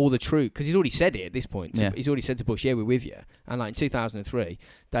 All the troops, because he's already said it at this point. He's already said to Bush, we're with you. And like in 2003,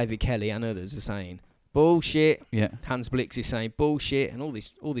 David Kelly and others are saying, bullshit. Yeah. Hans Blix is saying bullshit, and all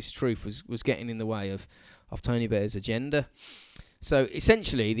this truth was getting in the way of Tony Blair's agenda. So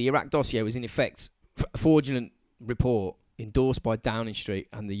essentially, the Iraq dossier was in effect a fraudulent report endorsed by Downing Street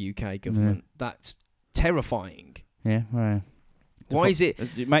and the UK government. That's terrifying. Yeah. Well, why is it?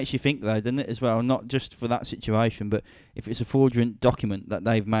 It makes you think, though, doesn't it, as well? Not just for that situation, but if it's a fraudulent document that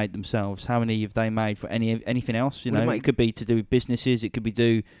they've made themselves, how many have they made for anything else? You know, it could be to do with businesses. It could be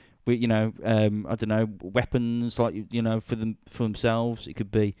with, I don't know, weapons, like, for themselves. It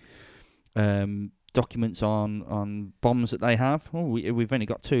could be documents on bombs that they have. Oh, we've only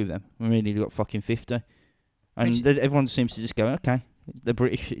got 2 of them. We really got fucking 50. And everyone seems to just go, okay, they're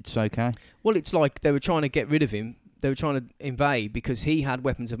British, it's okay. Well, it's like they were trying to get rid of him. They were trying to invade because he had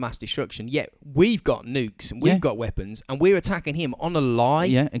weapons of mass destruction. Yet we've got nukes and we've got weapons, and we're attacking him on a lie.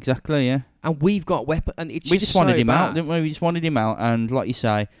 Yeah, exactly. Yeah, and we've got weapons, and we just wanted him out, didn't we? We just wanted him out, and like you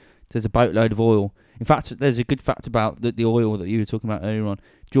say, there's a boatload of oil. In fact, there's a good fact about the oil that you were talking about earlier on.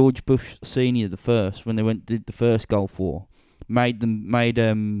 George Bush Senior, the first, when they did the first Gulf War, made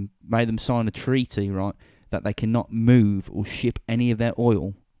them sign a treaty, right, that they cannot move or ship any of their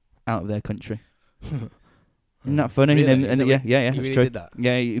oil out of their country. Isn't that funny? Really? And Is that yeah, what- yeah, you that's really true. did that?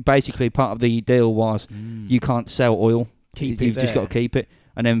 Yeah, basically part of the deal was you can't sell oil. Keep it You've just there. got to keep it.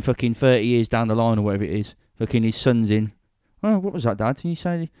 And then fucking 30 years down the line or whatever it is, fucking his son's in. Oh, what was that, Dad? And you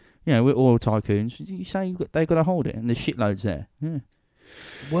say, we're oil tycoons. You say they've got to hold it, and there's shitloads there. Yeah.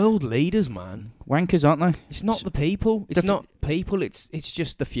 World leaders, man. Wankers, aren't they? It's not the people. It's Defi- not people. It's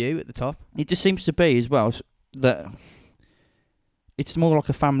just the few at the top. It just seems to be as well that it's more like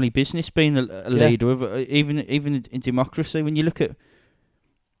a family business being a leader, even in democracy. When you look at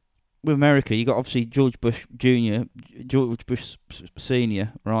with America, you got obviously George Bush Jr., George Bush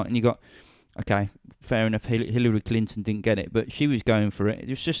Senior, right? And you got fair enough. Hillary Clinton didn't get it, but she was going for it. It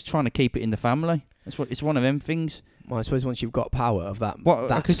was just trying to keep it in the family. It's one of them things. Well, I suppose once you've got power of that,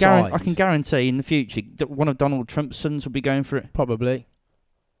 I can guarantee in the future that one of Donald Trump's sons will be going for it. probably.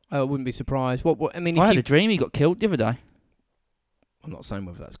 I wouldn't be surprised. What I mean, I if had you, a dream he got killed the other day. I'm not saying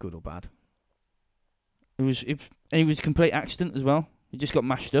whether that's good or bad. It was a complete accident as well. He just got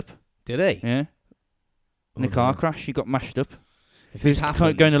mashed up. Did he? Yeah. In a car crash, he got mashed up. If He this was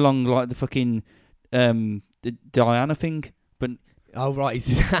happens, going along like the fucking the Diana thing, but oh right,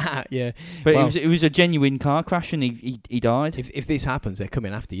 yeah. well, it was a genuine car crash and he died. If this happens, they're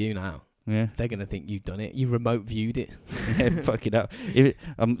coming after you now. Yeah, They're gonna think you've done it. You remote viewed it. yeah, fuck it up.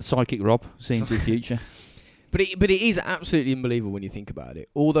 Psychic Rob seeing to the future. But it is absolutely unbelievable when you think about it.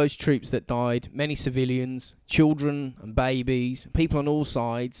 All those troops that died, many civilians, children and babies, people on all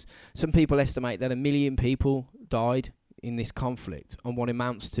sides. Some people estimate that 1 million people died in this conflict on what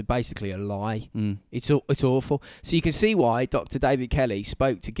amounts to basically a lie. Mm. It's awful. So you can see why Dr. David Kelly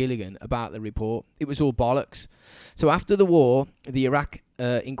spoke to Gilligan about the report. It was all bollocks. So after the war, the Iraq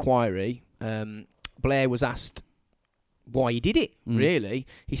inquiry, Blair was asked why he did it, really.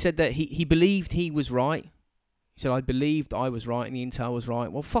 He said that he believed he was right. He said, I believed I was right and the intel was right.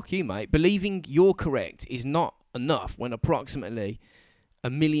 Well, fuck you, mate. Believing you're correct is not enough when approximately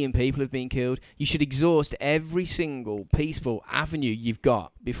 1 million people have been killed. You should exhaust every single peaceful avenue you've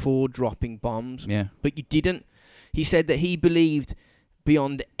got before dropping bombs. Yeah. But you didn't. He said that he believed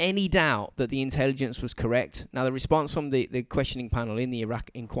beyond any doubt that the intelligence was correct. Now, the response from the questioning panel in the Iraq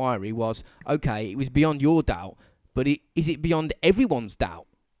inquiry was, okay, it was beyond your doubt, but is it beyond everyone's doubt?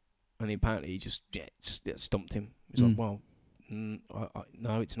 And apparently he just stumped him. He's like, well,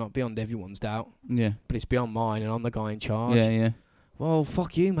 no, it's not beyond everyone's doubt. Yeah. But it's beyond mine, and I'm the guy in charge. Yeah, yeah. Well,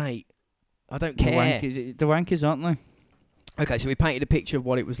 fuck you, mate. I don't care. The wankers, aren't they? Okay, so we painted a picture of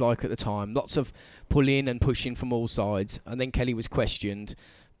what it was like at the time. Lots of pulling and pushing from all sides. And then Kelly was questioned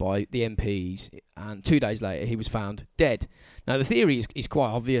by the MPs. And 2 days later, he was found dead. Now, the theory is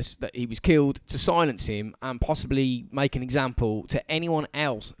quite obvious that he was killed to silence him and possibly make an example to anyone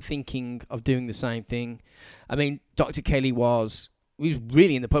else thinking of doing the same thing. I mean, Dr. Kelly was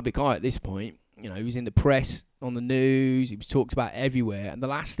really in the public eye at this point. You know, he was in the press, on the news, he was talked about everywhere. And the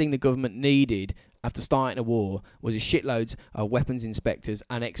last thing the government needed after starting a war was a shitloads of weapons inspectors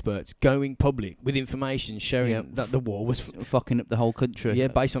and experts going public with information showing that the war was fucking up the whole country. Yeah,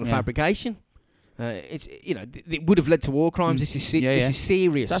 based on a fabrication. It's it would have led to war crimes. This is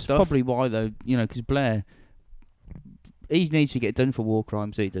serious That's stuff. probably why, though. You know, because Blair, he needs to get done for war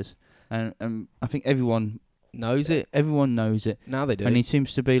crimes. He does, and I think everyone knows it. Everyone knows it. Now they do. And he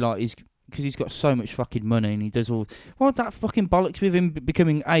seems to be like because he's got so much fucking money and he does all. What's that fucking bollocks with him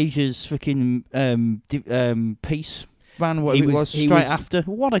becoming Asia's fucking peace man? What he was straight after.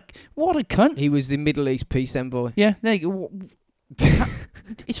 What a cunt. He was the Middle East peace envoy. Yeah, there you go.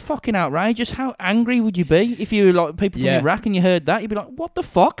 It's fucking outrageous. How angry would you be if you were like people from Iraq and you heard that? You'd be like, what the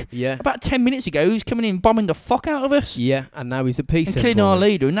fuck? Yeah. About 10 minutes ago, he was coming in bombing the fuck out of us. Yeah, and now he's the peace envoy. Killing our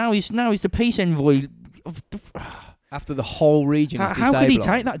leader. And now he's the peace envoy. After the whole region is how could he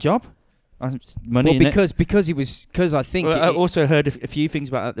take that job? Money, because I think... I also heard a few things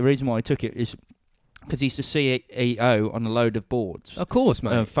about that. The reason why he took it is because he's the CEO on a load of boards. Of course,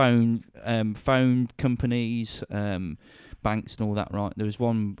 mate. Phone companies, banks and all that, right? There was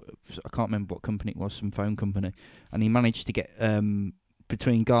one, I can't remember what company it was, some phone company, and he managed to get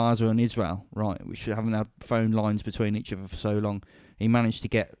between Gaza and Israel, right, which haven't had phone lines between each other for so long. He managed to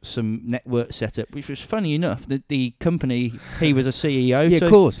get some network set up, which was funny enough. The company he was a CEO to. Yeah,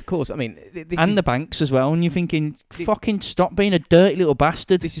 of course. I mean, and the banks as well. And you're thinking, fucking stop being a dirty little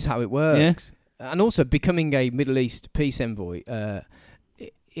bastard. This is how it works. Yeah. And also, becoming a Middle East peace envoy,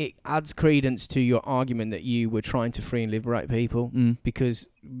 it adds credence to your argument that you were trying to free and liberate people because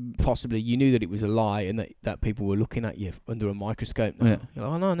possibly you knew that it was a lie and that people were looking at you under a microscope. Now. Yeah. You're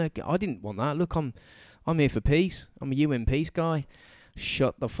like, oh, no, I didn't want that. Look, I'm here for peace. I'm a UN peace guy.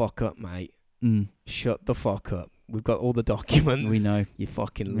 Shut the fuck up, mate. Shut the fuck up. We've got all the documents. We know. You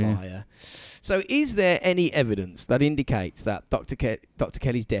fucking Yeah. liar. So is there any evidence that indicates that Dr.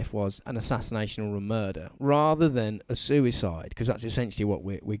 Kelly's death was an assassination or a murder rather than a suicide? Because that's essentially what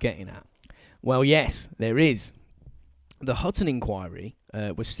we're getting at. Well, yes, there is. The Hutton inquiry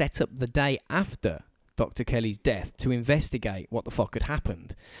was set up the day after Dr. Kelly's death to investigate what the fuck had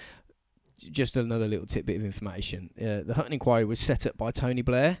happened. Just another little tidbit of information. The Hutton inquiry was set up by Tony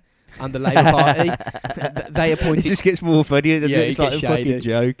Blair and the Labour Party. They appointed... It just gets more funny. Yeah, It's it like a gets fucking shaded.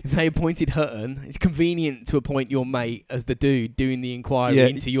 joke. They appointed Hutton. It's convenient to appoint your mate as the dude doing the inquiry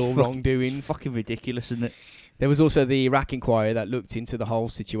into your wrongdoings. Fucking ridiculous, isn't it? There was also the Iraq inquiry that looked into the whole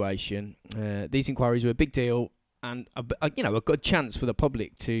situation. These inquiries were a big deal and a good chance for the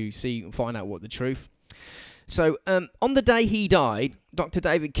public to see and find out what the truth. So on the day he died, Dr.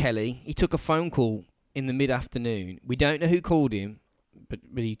 David Kelly, he took a phone call in the mid-afternoon. We don't know who called him, but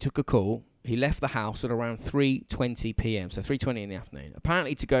he took a call. He left the house at around 3:20 p.m., so 3:20 in the afternoon,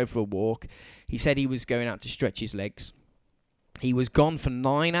 apparently to go for a walk. He said he was going out to stretch his legs. He was gone for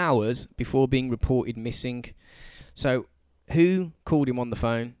 9 hours before being reported missing. So who called him on the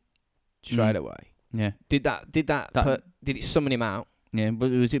phone straight away? Yeah. Did it summon him out? Yeah, but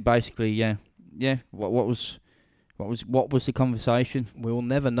was it basically, yeah. What was the conversation? We'll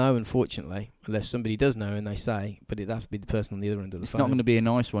never know, unfortunately, unless somebody does know and they say. But it'd have to be the person on the other end of the It's phone. not going to be a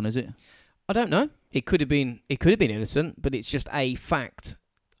nice one, is it? I don't know. It could have been innocent, but it's just a fact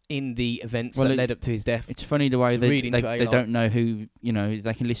in the events that led up to his death. It's funny the way It's they reading to they AI. don't know who,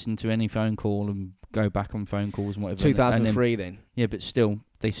 they can listen to any phone call and go back on phone calls and whatever. 2003 then. Yeah, but still,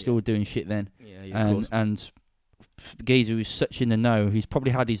 they still were doing shit then. Yeah, of course. And Geezer was such in the know, he's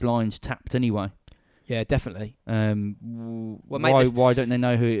probably had his lines tapped anyway. Yeah, definitely. Mate, why don't they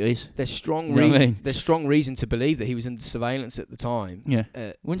know who it is? There's strong You know what I reason. mean? There's strong reason to believe that he was under surveillance at the time. Yeah,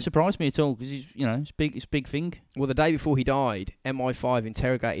 wouldn't surprise me at all because he's, it's a big thing. Well, the day before he died, MI5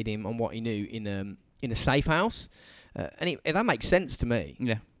 interrogated him on what he knew in a safe house, and that makes sense to me.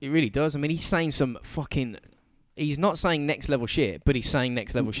 Yeah, It really does. I mean, he's saying some fucking. He's not saying next level shit, but he's saying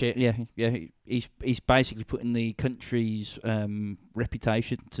next level shit. Yeah. He's basically putting the country's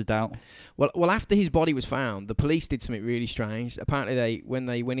reputation to doubt. Well, after his body was found, the police did something really strange. Apparently, when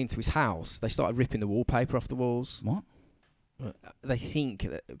they went into his house, they started ripping the wallpaper off the walls. What? They think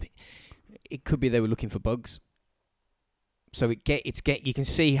that it could be they were looking for bugs. So you can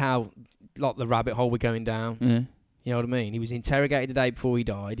see how like the rabbit hole we're going down. Yeah. You know what I mean? He was interrogated the day before he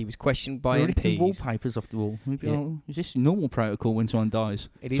died. He was questioned by They're ripping MPs. wallpapers off the wall. Yeah. Is this normal protocol when someone dies?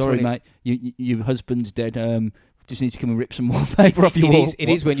 It is Sorry, when mate. Your husband's dead. Just need to come and rip some wallpaper off your wall. It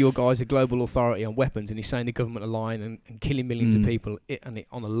is when your guy's a global authority on weapons and he's saying the government are lying and killing millions of people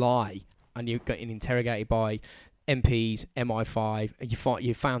on a lie, and you're getting interrogated by MPs, MI5, and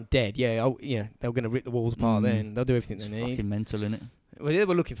you found dead. Yeah, they were going to rip the walls apart. Then they'll do everything they need. Fucking mental, innit? Well, they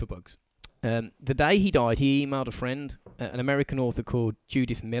were looking for bugs. The day he died, he emailed a friend, an American author called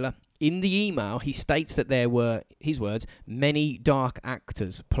Judith Miller. In the email, he states that there were, his words, many dark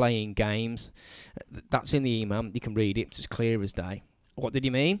actors playing games. That's in the email. You can read it. It's as clear as day. What did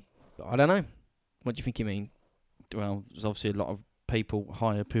he mean? I don't know. What do you think he mean? Well, there's obviously a lot of people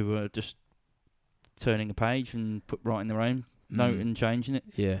high up who are just turning a page and writing their own note and changing it.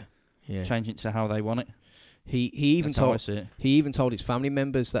 Yeah. Changing it to how they want it. He even That's how I told see it. he even told his family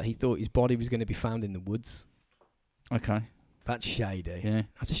members that he thought his body was going to be found in the woods. Okay. That's shady. Yeah.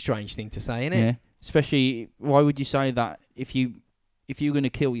 That's a strange thing to say, isn't it? Yeah. Especially, why would you say that if you're going to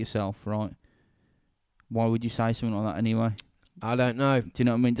kill yourself, right? Why would you say something like that anyway? I don't know. Do you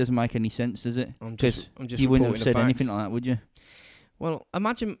know what I mean? It doesn't make any sense, does it? I'm just you wouldn't have reporting the said facts. anything like that, would you? Well,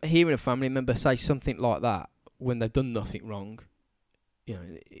 imagine hearing a family member say something like that when they've done nothing wrong,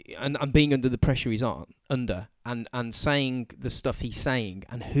 and being under the pressure he's under, and saying the stuff he's saying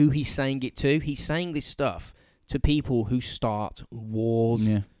and who he's saying it to. He's saying this stuff to people who start wars.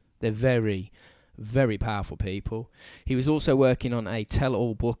 Yeah. They're very, very powerful people. He was also working on a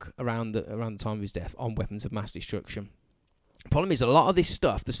tell-all book around the time of his death on weapons of mass destruction. Problem is, a lot of this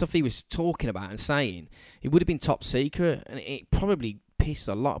stuff, the stuff he was talking about and saying, it would have been top secret, and it probably pissed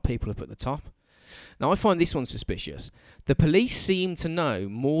a lot of people up at the top. Now, I find this one suspicious. The police seem to know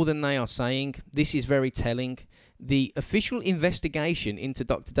more than they are saying. This is very telling. The official investigation into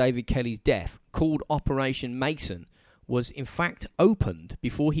Dr. David Kelly's death, called Operation Mason, was in fact opened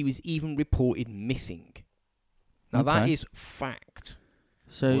before he was even reported missing. Now, that Okay. is fact.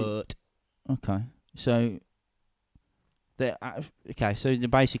 So, okay. So, so they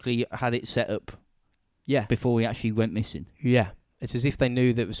basically had it set up Yeah. before he actually went missing. Yeah. It's as if they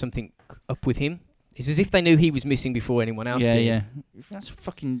knew there was something up with him. It's as if they knew he was missing before anyone else Yeah, did. yeah. That's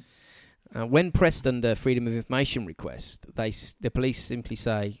fucking... When pressed under Freedom of Information request, the police simply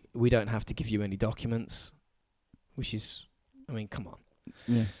say, we don't have to give you any documents, which is, I mean, come on.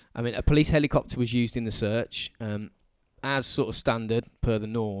 Yeah. I mean, a police helicopter was used in the search. As sort of standard per the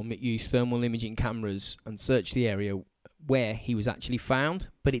norm, it used thermal imaging cameras and searched the area where he was actually found,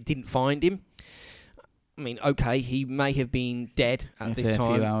 but it didn't find him. I mean, okay, he may have been dead at this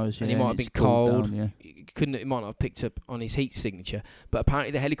time, few hours, and he might have been it's cooled cold. down, It might not have picked up on his heat signature, but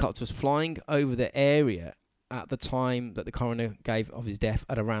apparently the helicopter was flying over the area at the time that the coroner gave of his death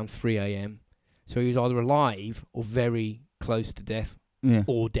at around 3 a.m. So he was either alive or very close to death,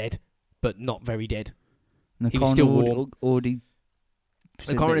 or dead, but not very dead. And he was still warm. Already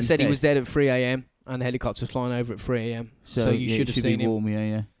The coroner said he was dead at 3 a.m. and the helicopter was flying over at 3 a.m. So you should have seen him. Warm,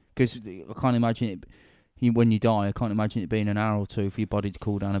 yeah. Because I can't imagine it. When you die, I can't imagine it being an hour or two for your body to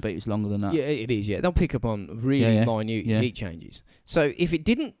cool down. I bet it's longer than that. Yeah, it is, yeah. They'll pick up on really minute heat changes. So if it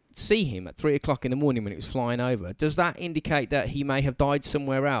didn't see him at 3 o'clock in the morning when it was flying over, does that indicate that he may have died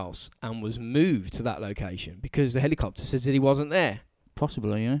somewhere else and was moved to that location? Because the helicopter says that he wasn't there.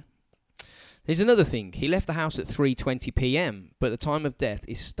 Possibly, yeah. There's another thing. He left the house at 3:20 p.m., but the time of death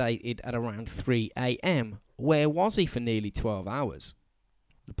is stated at around 3 a.m. Where was he for nearly 12 hours?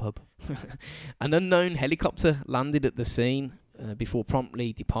 The pub. An unknown helicopter landed at the scene before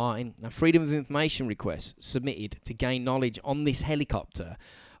promptly departing. Now, Freedom of Information requests submitted to gain knowledge on this helicopter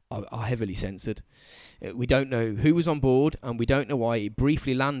are heavily censored. We don't know who was on board, and we don't know why it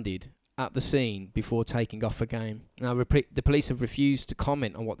briefly landed at the scene before taking off again. Now, the police have refused to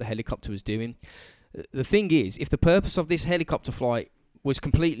comment on what the helicopter was doing. The thing is, if the purpose of this helicopter flight was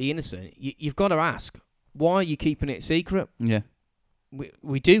completely innocent, you've got to ask, why are you keeping it secret? Yeah.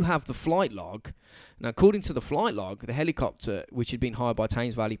 We do have the flight log. Now, according to the flight log, the helicopter, which had been hired by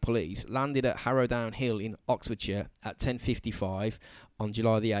Thames Valley Police, landed at Harrowdown Hill in Oxfordshire at 10:55 on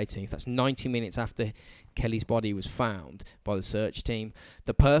July the 18th. That's 90 minutes after Kelly's body was found by the search team.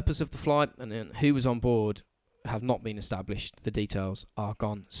 The purpose of the flight and who was on board have not been established. The details are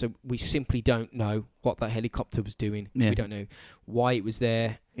gone. So we simply don't know what that helicopter was doing. Yeah. We don't know why it was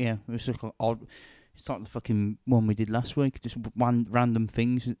there. Yeah, it was just like odd. It's like the fucking one we did last week. Just random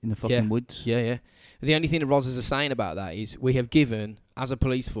things in the fucking woods. Yeah. The only thing the Rozzers are saying about that is we have given, as a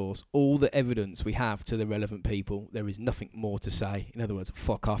police force, all the evidence we have to the relevant people. There is nothing more to say. In other words,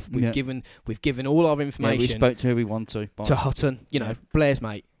 fuck off. We've given all our information. Yeah, we spoke to who we want to. To Hutton. Blair's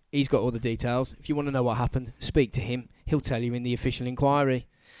mate. He's got all the details. If you want to know what happened, speak to him. He'll tell you in the official inquiry.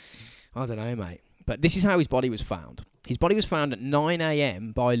 I don't know, mate. But this is how his body was found. His body was found at 9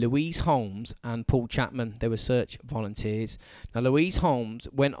 a.m. by Louise Holmes and Paul Chapman. They were search volunteers. Now, Louise Holmes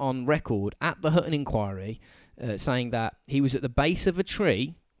went on record at the Hutton inquiry saying that he was at the base of a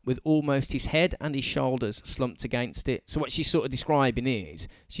tree with almost his head and his shoulders slumped against it. So what she's sort of describing is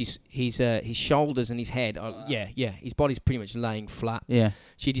his shoulders and his head are, his body's pretty much laying flat. Yeah.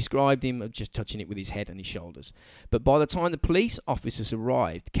 She described him of just touching it with his head and his shoulders. But by the time the police officers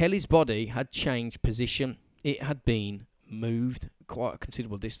arrived, Kelly's body had changed position. It had been moved quite a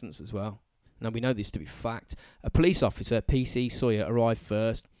considerable distance as well. Now, we know this to be fact. A police officer, P.C. Sawyer, arrived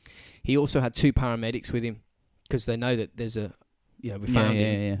first. He also had 2 paramedics with him because they know that there's a... we found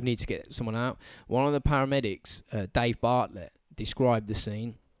him. Yeah. We need to get someone out. One of the paramedics, Dave Bartlett, described the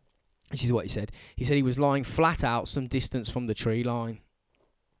scene. This is what he said. He said he was lying flat out some distance from the tree line.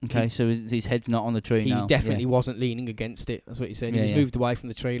 Okay, so his head's not on the tree now. He definitely wasn't leaning against it. That's what he said. He was moved away from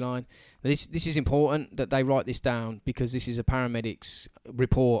the tree line. This is important that they write this down because this is a paramedic's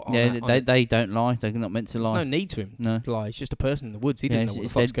report. They don't lie. They're not meant to lie. There's no need to him to lie. It's just a person in the woods. He doesn't know what the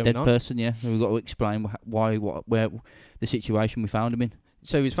fuck's going on. Dead person, yeah. We've got to explain where the situation we found him in.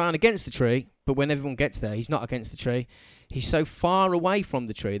 So he was found against the tree, but when everyone gets there, he's not against the tree. He's so far away from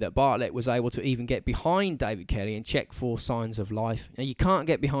the tree that Bartlett was able to even get behind David Kelly and check for signs of life. Now, you can't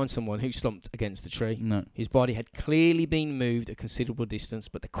get behind someone who's slumped against the tree. No. His body had clearly been moved a considerable distance,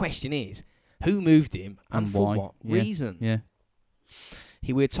 but the question is, who moved him and for why? what reason? Yeah.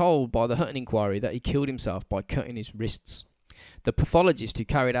 We're told by the Hutton inquiry that he killed himself by cutting his wrists. The pathologist who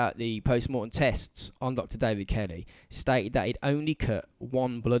carried out the post-mortem tests on Dr. David Kelly stated that he'd only cut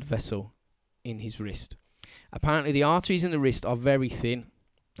one blood vessel in his wrist. Apparently, the arteries in the wrist are very thin.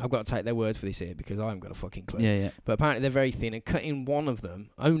 I've got to take their words for this here because I haven't got a fucking clue. Yeah. But apparently, they're very thin, and cutting one of them,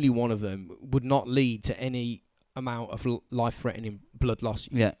 only one of them, would not lead to any amount of life-threatening blood loss.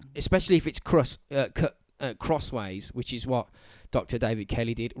 Yeah. Especially if it's cut crossways, which is what Dr. David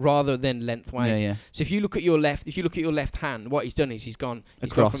Kelly did, rather than lengthways. Yeah. So if you look at your left hand, what he's done is he's gone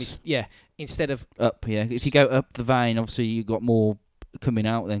across from his instead of up. Yeah. If you go up the vein, obviously you've got more coming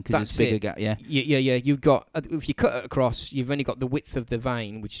out then because it's That's a bigger it. gap. Yeah. Yeah. You've got if you cut it across, you've only got the width of the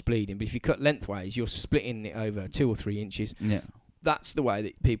vein which is bleeding. But if you cut lengthways, you're splitting it over 2 or 3 inches. Yeah. That's the way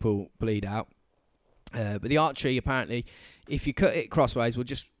that people bleed out. But the artery, apparently, if you cut it crossways, will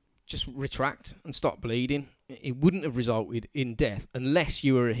just retract and stop bleeding. It wouldn't have resulted in death unless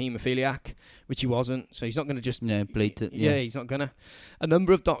you were a haemophiliac, which he wasn't. So he's not going to just bleed. he's not going to. A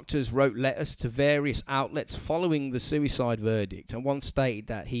number of doctors wrote letters to various outlets following the suicide verdict, and one stated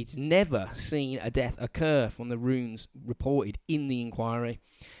that he'd never seen a death occur from the wounds reported in the inquiry,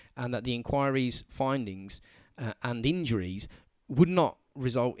 and that the inquiry's findings and injuries would not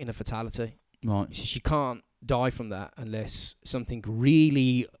result in a fatality. Right. He says you can't die from that unless something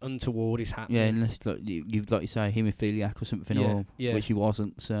really untoward is happening. Yeah, unless you've like you say haemophiliac or something, which he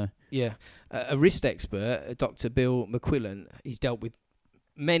wasn't. So yeah, a wrist expert, Dr. Bill McQuillan, he's dealt with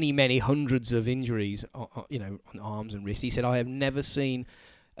many hundreds of injuries, on arms and wrists. He said, "I have never seen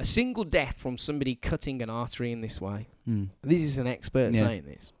a single death from somebody cutting an artery in this way." This is an expert saying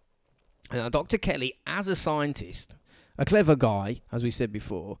this. Now, Dr. Kelly, as a scientist, a clever guy, as we said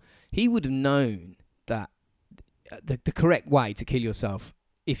before, he would have known that the correct way to kill yourself,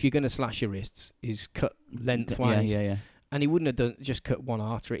 if you're going to slash your wrists, is cut lengthways. Yeah. And he wouldn't have just cut one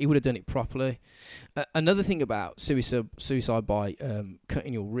artery. He would have done it properly. Another thing about suicide by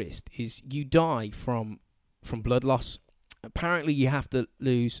cutting your wrist is you die from blood loss. Apparently, you have to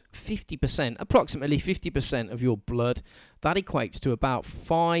lose approximately 50% of your blood. That equates to about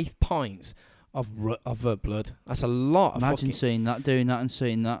 5 pints of blood. That's a lot. Imagine seeing that, doing that, and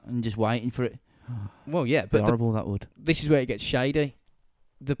seeing that, and just waiting for it. Well, yeah, but horrible that would. This is where it gets shady.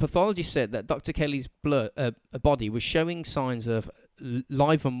 The pathologist said that Dr. Kelly's body was showing signs of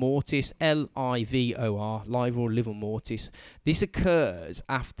livor mortis, LIVOR, livor liver mortis. This occurs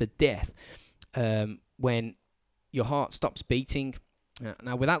after death, when your heart stops beating.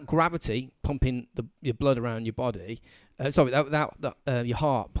 Now, without gravity pumping your blood around your body, without your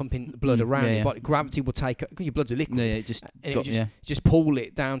heart pumping blood around your body, gravity will take. Your blood's a liquid. Yeah, it just pull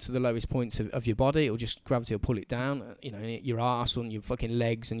it down to the lowest points of your body. Gravity will pull it down. Your arse on your fucking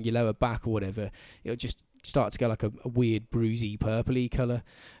legs and your lower back or whatever. It'll just start to go like a weird bruisey purpley colour.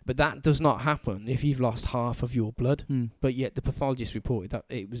 But that does not happen if you've lost half of your blood. But yet the pathologist reported that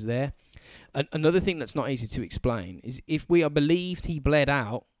it was there. Another thing that's not easy to explain is if we are believed he bled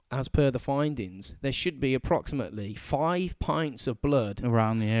out, as per the findings, there should be approximately 5 pints of blood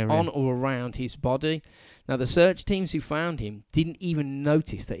around the area, on or around his body. Now, the search teams who found him didn't even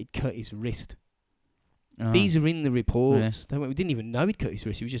notice that he'd cut his wrist. These are in the reports. We didn't even know he'd cut his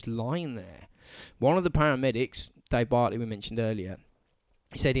wrist. He was just lying there. One of the paramedics, Dave Bartley, we mentioned earlier,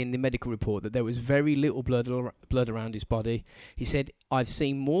 he said in the medical report that there was very little blood around his body. He said, "I've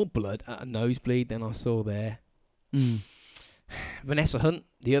seen more blood at a nosebleed than I saw there." Vanessa Hunt,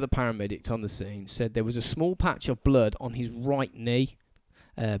 the other paramedic on the scene, said there was a small patch of blood on his right knee,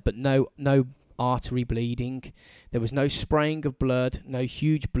 but no artery bleeding. There was no spraying of blood, no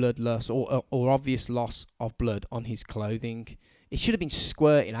huge blood loss or obvious loss of blood on his clothing. It should have been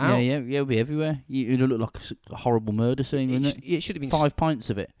squirting out. Yeah, it'll be everywhere. It'll look like a horrible murder scene, wouldn't it? It should have been 5 pints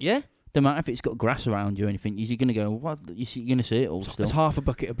of it. Yeah. Don't matter if it's got grass around you or anything. You're going to go, what? You're going to see it all still. It's half a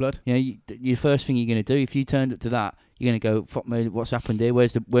bucket of blood. Yeah, your first thing you're going to do, if you turned up to that, you're going to go, fuck me, what's happened here?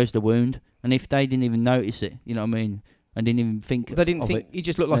 Where's the wound? And if they didn't even notice it, you know what I mean? And didn't even think They didn't think. He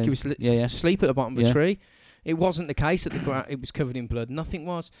just looked like he was asleep at the bottom of a tree. It wasn't the case that it was covered in blood. Nothing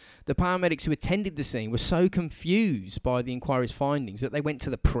was. The paramedics who attended the scene were so confused by the inquiry's findings that they went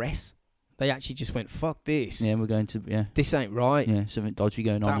to the press. They actually just went, fuck this. Yeah, we're going to, This ain't right. Yeah, something dodgy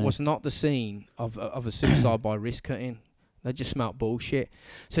going on. That was not the scene of a suicide by wrist cutting. They just smelt bullshit.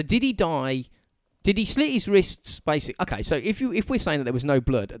 So did he die? Did he slit his wrists, basically? Okay, so if we're saying that there was no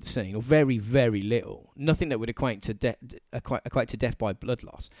blood at the scene, or very, very little, nothing that would equate to death by blood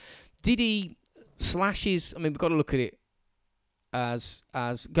loss, did he slash his... I mean, we've got to look at it as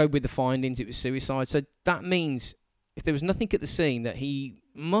go with the findings, it was suicide. So that means if there was nothing at the scene, that he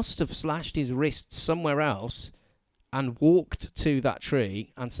must have slashed his wrists somewhere else and walked to that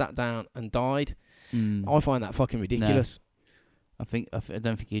tree and sat down and died. I find that fucking ridiculous. No. I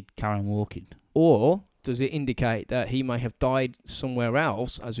don't think he'd carry on walking. Or does it indicate that he may have died somewhere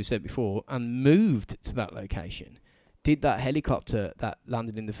else, as we said before, and moved to that location? Did that helicopter that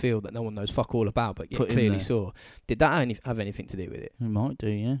landed in the field that no one knows fuck all about, but yet clearly saw, did that have anything to do with it? It might do,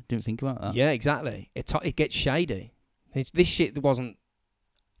 yeah. Didn't think about that. Yeah, exactly. It gets shady. This shit wasn't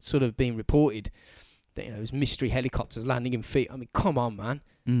sort of being reported. That, it was mystery helicopters landing in feet. I mean, come on, man.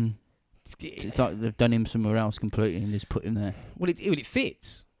 It's like they've done him somewhere else completely and just put him there. Well, it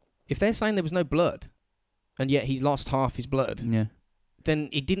fits. If they're saying there was no blood, and yet he's lost half his blood, then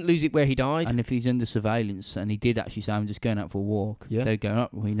he didn't lose it where he died. And if he's under surveillance and he did actually say, I'm just going out for a walk, Yeah. they're going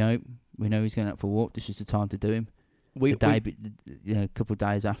up. We know he's going out for a walk. This is the time to do him. A couple of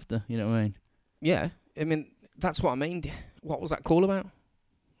days after, you know what I mean? Yeah, I mean, that's what I mean. What was that call about?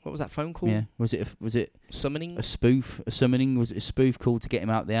 What was that phone call? Yeah. Was it Summoning? a spoof? A summoning? Was it a spoof call to get him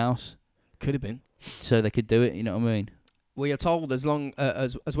out of the house Could have been. so they could do it? You know what I mean? We are told as well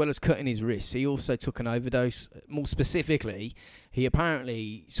as cutting his wrists, he also took an overdose. More specifically, he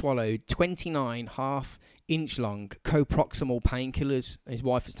apparently swallowed 29 half-inch long coproximal painkillers. His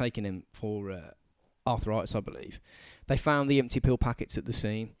wife was taking him for arthritis, I believe. They found the empty pill packets at the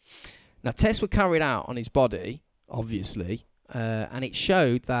scene. Now, tests were carried out on his body, obviously, and it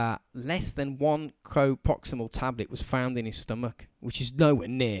showed that less than one coproximal tablet was found in his stomach, which is nowhere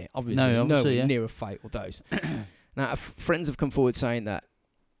near, nowhere near a fatal dose. Now, friends have come forward saying that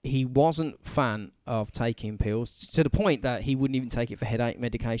he wasn't a fan of taking pills, to the point that he wouldn't even take it for headache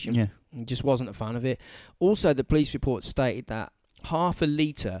medication. Yeah. He just wasn't a fan of it. Also, the police report stated that half a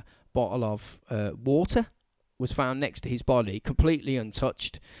litre bottle of water was found next to his body, completely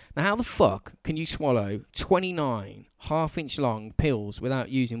untouched. Now, how the fuck can you swallow 29 half-inch long pills without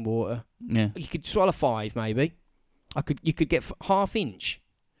using water? Yeah. You could swallow 5, maybe. You could get half-inch,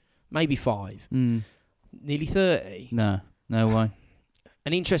 maybe 5. Nearly 30. No way.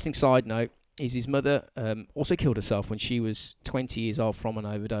 An interesting side note is his mother also killed herself when she was 20 years old from an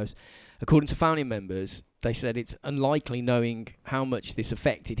overdose. According to family members, they said it's unlikely, knowing how much this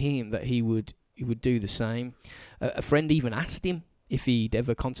affected him, that he would do the same. A friend even asked him if he'd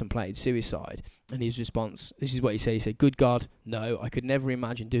ever contemplated suicide, and his response, this is what he said. He said, "Good God, no, I could never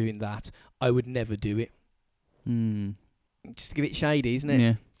imagine doing that. I would never do it." Just a bit shady, isn't it?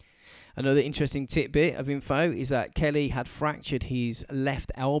 Yeah. Another interesting tidbit of info is that Kelly had fractured his left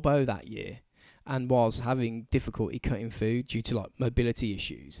elbow that year and was having difficulty cutting food due to mobility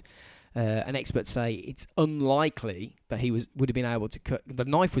issues. And experts say it's unlikely that he would have been able to cut. The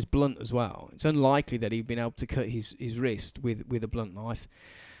knife was blunt as well. It's unlikely that he'd been able to cut his wrist with a blunt knife.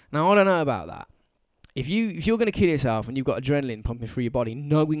 Now, I don't know about that. If you're going to kill yourself and you've got adrenaline pumping through your body,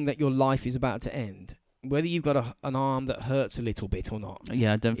 knowing that your life is about to end, whether you've got an arm that hurts a little bit or not,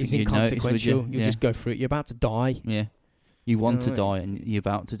 yeah, I don't think is you inconsequential. notice, You'll just go through it. You're about to die. Yeah. You want to know die and you're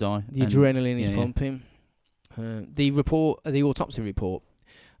about to die. The adrenaline is pumping. The autopsy report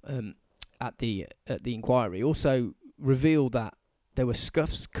at the inquiry also revealed that there were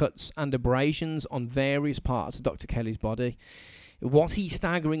scuffs, cuts, and abrasions on various parts of Dr. Kelly's body. Was he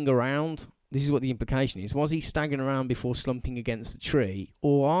staggering around? This is what the implication is. Was he staggering around before slumping against the tree,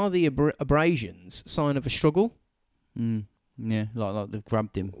 or are the abrasions sign of a struggle? Yeah, like they've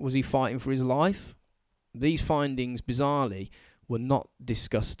grabbed him. Was he fighting for his life? These findings, bizarrely, were not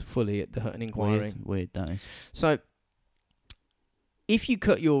discussed fully at the Hutton inquiry. Weird, that is. So, if you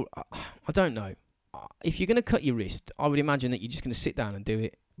cut your... I don't know. If you're going to cut your wrist, I would imagine that you're just going to sit down and do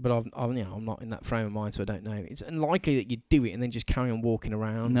it. But I'm not in that frame of mind, so I don't know. It's unlikely that you'd do it and then just carry on walking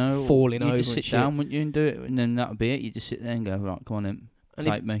around, falling over. You just sit down, wouldn't you, and do it, and then that'll be it. You just sit there and go, right, come on in,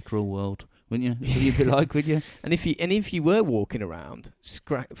 take me, cruel world, wouldn't you? That's what you'd be like, would you? And if you were walking around,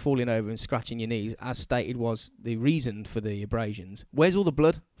 falling over and scratching your knees, as stated was the reason for the abrasions, where's all the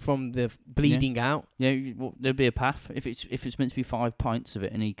blood from the bleeding out? Yeah, well, there'd be a path. If it's meant to be 5 pints of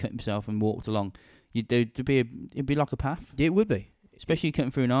it, and he cut himself and walked along, it'd be like a path. Yeah, it would be. Especially cutting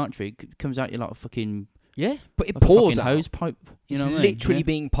through an artery, it comes out you like a fucking... Yeah, but it like pours a out. hose pipe. It's literally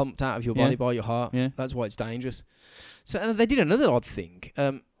being pumped out of your body by your heart. Yeah. That's why it's dangerous. So they did another odd thing.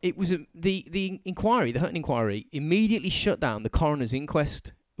 It was the inquiry, the Hutton inquiry, immediately shut down the coroner's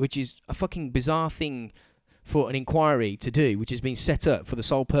inquest, which is a fucking bizarre thing for an inquiry to do, which has been set up for the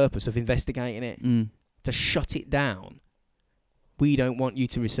sole purpose of investigating it. To shut it down. We don't want you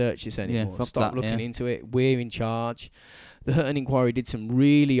to research this anymore. Yeah, Stop looking into it. We're in charge. The Hutton inquiry did some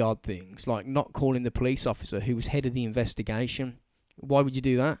really odd things, like not calling the police officer who was head of the investigation. Why would you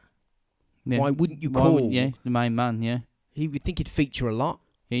do that? Yeah. Why wouldn't you call? The main man, yeah. He would think he'd feature a lot.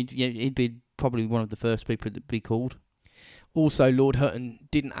 He'd be probably one of the first people to be called. Also, Lord Hutton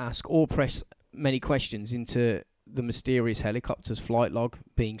didn't ask or press many questions into the mysterious helicopter's flight log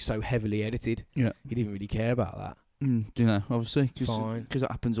being so heavily edited. Yeah. He didn't really care about that. Obviously. Fine. Because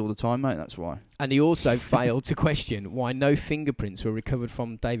it happens all the time, mate, that's why. And he also failed to question why no fingerprints were recovered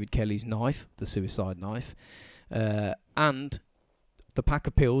from David Kelly's knife, the suicide knife, and the pack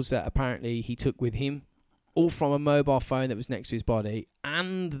of pills that apparently he took with him, all from a mobile phone that was next to his body,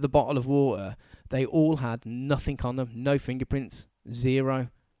 and the bottle of water. They all had nothing on them, no fingerprints, zero.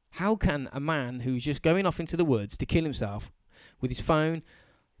 How can a man who's just going off into the woods to kill himself with his phone,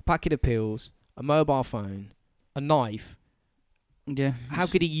 a packet of pills, a mobile phone, a knife, Yeah. How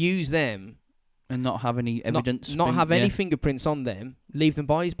could he use them and not have any evidence? Not have any fingerprints on them, leave them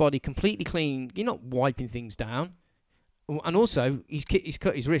by his body completely clean? You're not wiping things down. And also, he's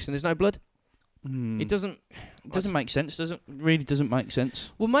cut his wrist and there's no blood. It doesn't make sense. Really doesn't make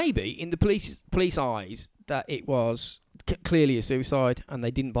sense. Well, maybe in the police eyes that it was clearly a suicide and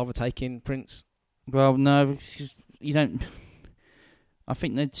they didn't bother taking prints. Well, no, you don't. I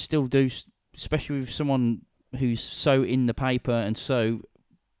think they'd still do, especially with someone who's so in the paper and so,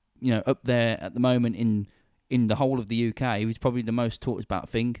 up there at the moment in the whole of the UK. He was probably the most talked about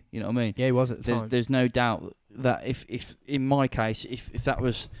thing. You know what I mean? Yeah, he was at the time. There's no doubt that if in my case, if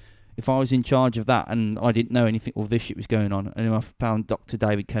I was in charge of that and I didn't know anything of this shit was going on, and I found Dr.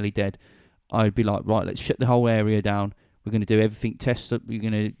 David Kelly dead, I'd be like, right, let's shut the whole area down. We're going to do everything We're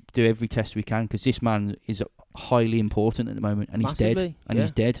going to do every test we can because this man is highly important at the moment, and he's dead, and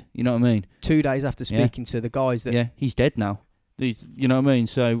he's dead. You know what I mean? 2 days after speaking to the guys that he's dead now. You know what I mean?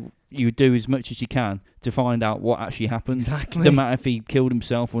 So you would do as much as you can to find out what actually happened. Exactly. No matter if he killed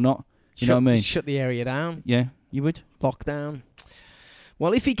himself or not. You know what I mean? Shut the area down. Yeah, you would. Lockdown.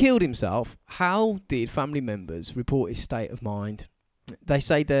 Well, if he killed himself, how did family members report his state of mind? They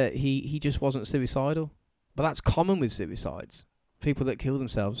say that he just wasn't suicidal. But that's common with suicides. People that kill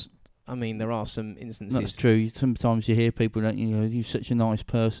themselves. I mean, there are some instances. That's true. Sometimes you hear people that, you're such a nice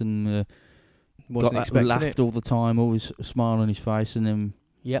person. Wasn't expecting laughed it. all the time, always a smile on his face, and then...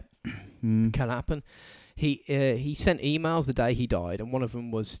 Yep. Can happen. He sent emails the day he died, and one of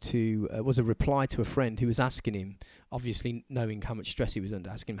them was a reply to a friend who was asking him, obviously knowing how much stress he was under,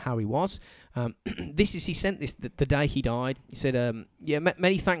 asking him how he was. He sent this the day he died. He said,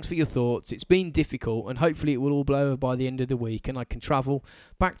 many thanks for your thoughts. It's been difficult, and hopefully it will all blow over by the end of the week, and I can travel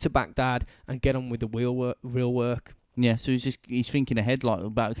back to Baghdad and get on with the real work. Yeah, so he's thinking ahead, like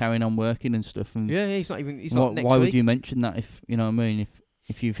about carrying on working and stuff. And he's not not next why week. Would you mention that if you know what I mean?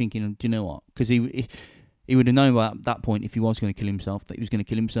 If you're thinking, do you know what? Because he would have known at that point if he was going to kill himself that he was going to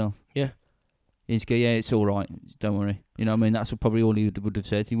kill himself. Yeah. He'd go, yeah, it's all right. Don't worry. You know what I mean? That's probably all he would have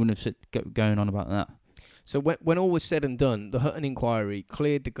said. He wouldn't have said going on about that. So when all was said and done, the Hutton inquiry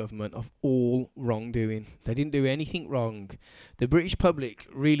cleared the government of all wrongdoing. They didn't do anything wrong. The British public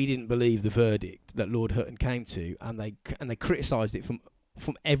really didn't believe the verdict that Lord Hutton came to, and they criticised it from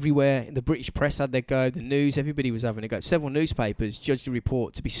everywhere. The British press had their go, the news, everybody was having a go. Several newspapers judged the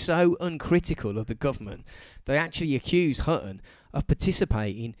report to be so uncritical of the government, they actually accused Hutton of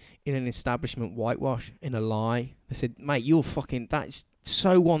participating in an establishment whitewash, in a lie. They said, mate, that's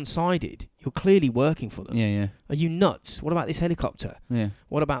so one-sided. You're clearly working for them. Yeah. Are you nuts? What about this helicopter? Yeah.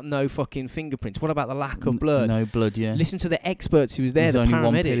 What about no fucking fingerprints? What about the lack of blood? No blood, yeah. Listen to the experts who was there, There's the only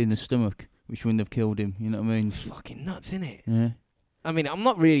paramedics. one pill in the stomach, which wouldn't have killed him. You know what I mean? It's fucking nuts, isn't it? Yeah. I mean, I'm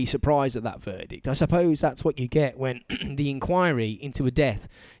not really surprised at that verdict. I suppose that's what you get when the inquiry into a death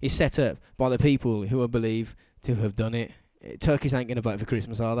is set up by the people who are believed to have done it. Turkeys ain't going to vote for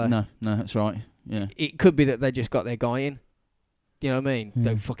Christmas, are they? No, that's right. Yeah. It could be that they just got their guy in. You know what I mean?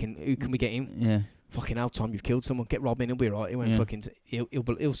 Yeah. Who can we get in? Yeah. Fucking hell, Tom, you've killed someone. Get Rob in, he'll be right. He won't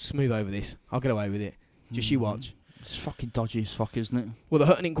he'll smooth over this. I'll get away with it. Just you watch. It's fucking dodgy as fuck, isn't it? Well, the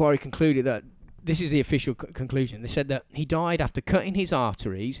Hutton inquiry concluded that this is the official conclusion. They said that he died after cutting his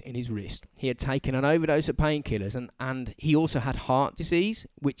arteries in his wrist. He had taken an overdose of painkillers, and he also had heart disease,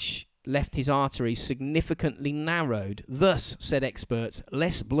 which left his arteries significantly narrowed. Thus, said experts,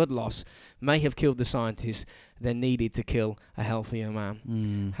 less blood loss may have killed the scientist than needed to kill a healthier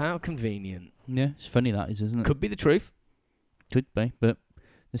man. How convenient. Yeah, it's funny that is, isn't it? Could be the truth. Could be, but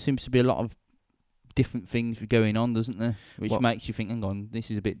there seems to be a lot of different things going on, doesn't there? Which makes you think, hang on, this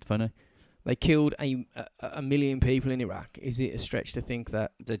is a bit funny. They killed a million people in Iraq. Is it a stretch to think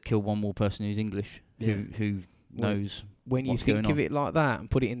that they'd kill one more person who's English, who knows when you think of it like that and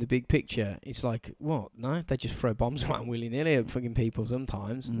put it in the big picture? It's like, what? No, they just throw bombs around willy-nilly at fucking people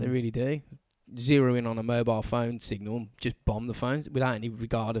sometimes. They really do. Zero in on a mobile phone signal, just bomb the phones without any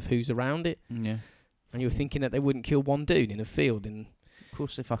regard of who's around it. Yeah. And you're thinking that they wouldn't kill one dude in a field, and of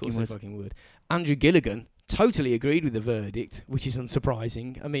course they fucking would. Andrew Gilligan totally agreed with the verdict, which is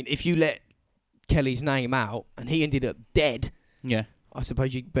unsurprising. I mean, if you let Kelly's name out and he ended up dead, I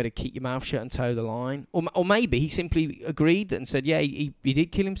suppose you better keep your mouth shut and toe the line. Or maybe he simply agreed and said, he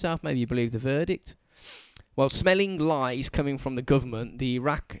did kill himself. Maybe you believe the verdict. Well, smelling lies coming from the government, the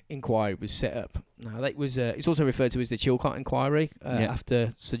Iraq inquiry was set up. Now, that was it's also referred to as the Chilcot inquiry,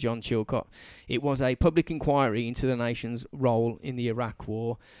 after Sir John Chilcot. It was a public inquiry into the nation's role in the Iraq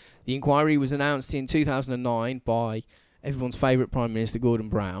War. The inquiry was announced in 2009 by everyone's favourite Prime Minister, Gordon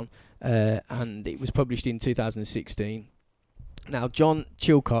Brown, and it was published in 2016. Now, Sir John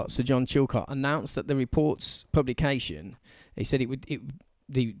Chilcot announced that the report's publication He said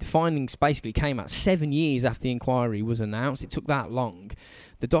the findings basically came out 7 years after the inquiry was announced. It took that long.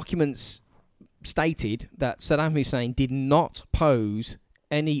 The documents stated that Saddam Hussein did not pose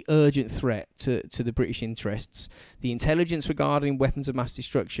any urgent threat to the British interests. The intelligence regarding weapons of mass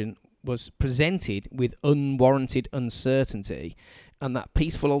destruction was presented with unwarranted uncertainty, and that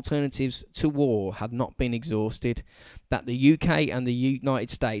peaceful alternatives to war had not been exhausted, that the UK and the United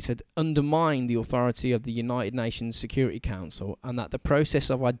States had undermined the authority of the United Nations Security Council, and that the process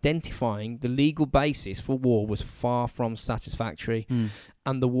of identifying the legal basis for war was far from satisfactory,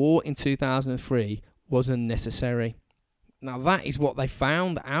 and the war in 2003 was unnecessary. Now that is what they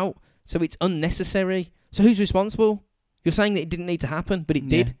found out, so it's unnecessary. So who's responsible? You're saying that it didn't need to happen, but it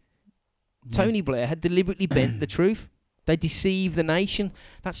did. Tony Blair had deliberately bent the truth. They deceive the nation.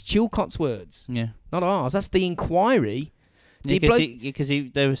 That's Chilcott's words, not ours. That's the inquiry. Because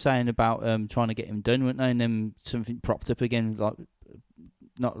they were saying about trying to get him done, weren't they? And then something propped up again, like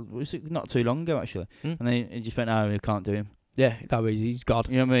not too long ago actually. And they just went, "Oh, we can't do him." Yeah, that was he's God.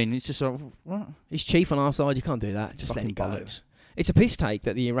 You know what I mean? It's just like, what? He's chief on our side. You can't do that. Just let him go. Bollocks. It's a piss take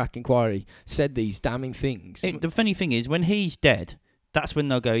that the Iraq inquiry said these damning things. The funny thing is, when he's dead, that's when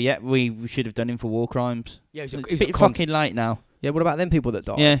they'll go, yeah, we should have done him for war crimes. Yeah, it's a bit fucking late now. Yeah, what about them people that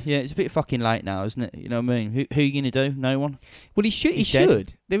died? Yeah, it's a bit fucking late now, isn't it? You know what I mean? Who are you going to do? No one? Well, he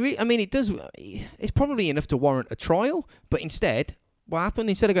should. I mean, it does. It's probably enough to warrant a trial, but instead, what happened?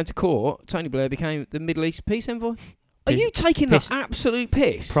 Instead of going to court, Tony Blair became the Middle East peace envoy. Are you taking the absolute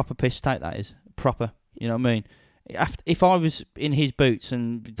piss? Proper piss take, that is. Proper. You know what I mean? If I was in his boots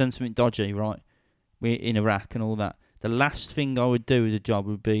and done something dodgy, right, in Iraq and all that, the last thing I would do as a job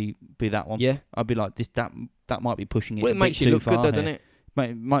would be that one. Yeah. I'd be like, that might be pushing it. Well, it makes you look good, though, doesn't it?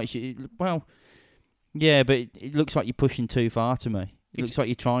 Well, yeah, but it looks like you're pushing too far to me. It looks like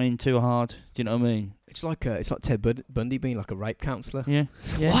you're trying too hard. Do you know what I mean? It's like Ted Bundy being like a rape counsellor. Yeah.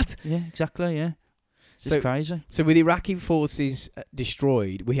 What? Yeah, exactly. Yeah. It's crazy. So with Iraqi forces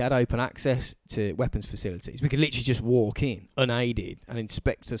destroyed, we had open access to weapons facilities. We could literally just walk in unaided, and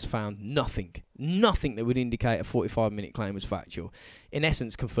inspectors found nothing that would indicate a 45-minute claim was factual, in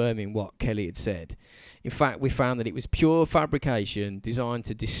essence confirming what Kelly had said. In fact, we found that it was pure fabrication designed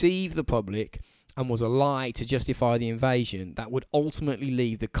to deceive the public and was a lie to justify the invasion that would ultimately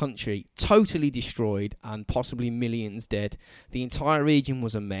leave the country totally destroyed and possibly millions dead. The entire region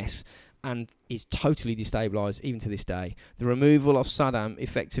was a mess and is totally destabilised even to this day. The removal of Saddam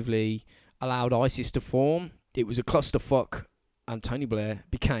effectively allowed ISIS to form. It was a clusterfuck, and Tony Blair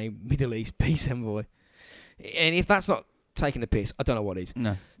became Middle East peace envoy. And if that's not taking the piss, I don't know what is.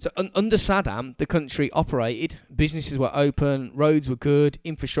 No. So under Saddam, the country operated, businesses were open, roads were good,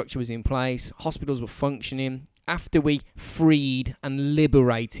 infrastructure was in place, hospitals were functioning. After we freed and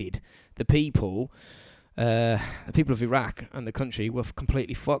liberated the people of Iraq and the country were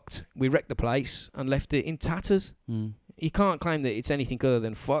completely fucked. We wrecked the place and left it in tatters. You can't claim that it's anything other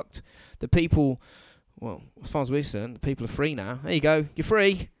than fucked. The people, well, as far as we're concerned, the people are free now. There you go, you're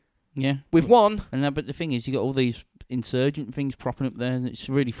free. Yeah. We've won. But the thing is, you got all these insurgent things propping up there, and it's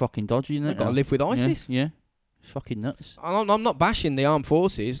really fucking dodgy, isn't it? We've got to live with ISIS. Yeah. It's fucking nuts. I'm not bashing the armed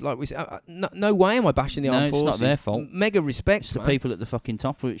forces. Like we said, no way am I bashing the armed forces. No, it's not their fault. Mega respect, It's the people at the fucking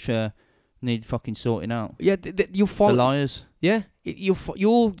top which need fucking sorting out. Yeah, you'll follow the liars. Yeah,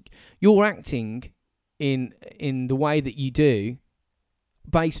 you're acting in the way that you do,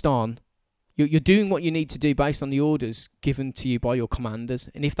 based on you're doing what you need to do based on the orders given to you by your commanders.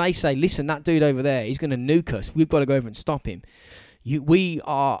 And if they say, "Listen, that dude over there, he's going to nuke us. We've got to go over and stop him." We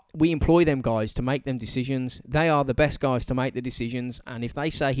employ them guys to make them decisions. They are the best guys to make the decisions. And if they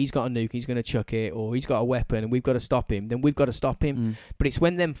say he's got a nuke, he's going to chuck it, or he's got a weapon and we've got to stop him, then we've got to stop him. But it's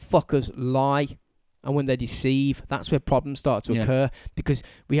when them fuckers lie and when they deceive, that's where problems start to occur. Because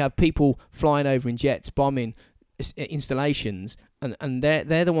we have people flying over in jets, bombing installations, and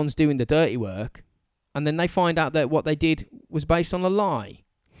they're the ones doing the dirty work. And then they find out that what they did was based on a lie,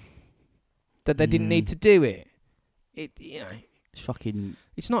 that they didn't need to do it.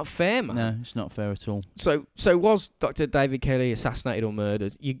 It's not fair, man. No, it's not fair at all. So was Dr. David Kelly assassinated or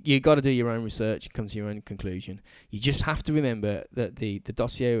murdered? You got to do your own research and come to your own conclusion. You just have to remember that the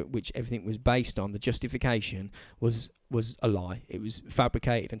dossier which everything was based on, the justification, was a lie. It was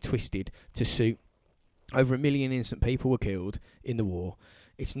fabricated and twisted to suit. Over 1 million innocent people were killed in the war.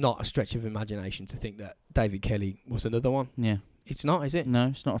 It's not a stretch of imagination to think that David Kelly was another one. Yeah. It's not, is it? No,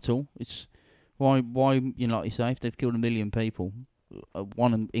 it's not at all. It's why like you say, if they've killed 1 million people,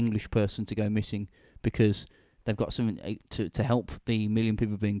 one English person to go missing because they've got something to help the 1 million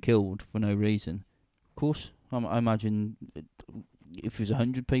people being killed for no reason. Of course, I imagine if there's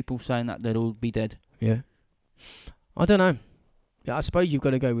 100 people saying that, they'd all be dead. Yeah. I don't know. Yeah, I suppose you've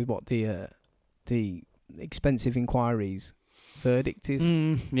got to go with what the expensive inquiries verdict is.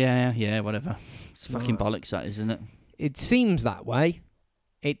 Yeah, whatever. It's fucking Right. bollocks, that is, isn't it? It seems that way.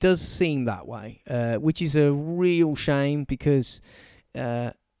 It does seem that way, which is a real shame because,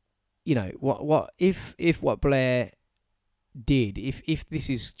 what if what Blair did, if this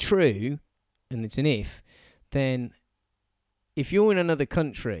is true, and it's an if, then if you're in another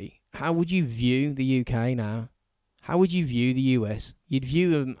country, how would you view the UK now? How would you view the US? You'd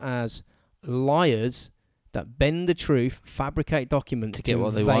view them as liars that bend the truth, fabricate documents To get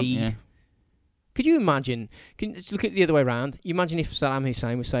what they want, yeah. Could you imagine? Let's look at it the other way around. You imagine if Saddam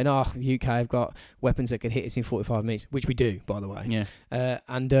Hussein was saying, "Oh, the UK have got weapons that could hit us in 45 minutes," which we do, by the way. Yeah.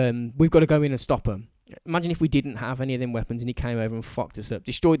 And we've got to go in and stop them. Imagine if we didn't have any of them weapons and he came over and fucked us up,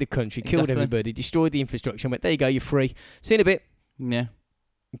 destroyed the country, killed Exactly. everybody, destroyed the infrastructure, and went, "There you go, you're free. See you in a bit." Yeah.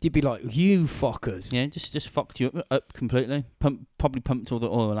 You'd be like, "You fuckers." Yeah, just fucked you up completely. Probably pumped all the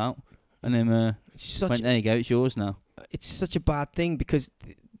oil out. And then It's there you go, it's yours now. it's such a bad thing because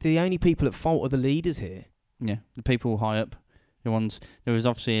the only people at fault are the leaders here. Yeah, the people high up, the ones. There was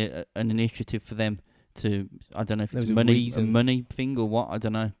obviously an initiative for them to. I don't know if There it's was a a reason. money thing or what. I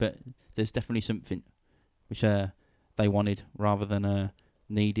don't know, but there's definitely something which they wanted rather than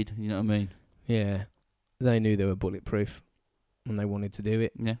needed. You know what I mean? Yeah. They knew they were bulletproof and they wanted to do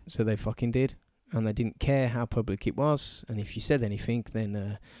it. Yeah. So they fucking did. And they didn't care how public it was. And if you said anything,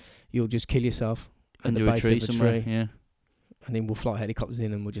 then you'll just kill yourself at the Under a base tree of a somewhere. tree. Yeah. And then we'll fly helicopters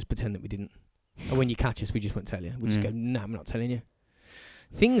in and we'll just pretend that we didn't. And when you catch us, we just won't tell you. We'll just Yeah. go, "No, I'm not telling you."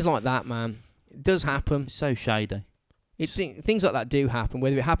 Things like that, man. It does happen. It's so shady. Things like that do happen.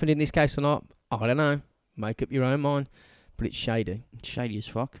 Whether it happened in this case or not, I don't know. Make up your own mind. But it's shady. It's shady as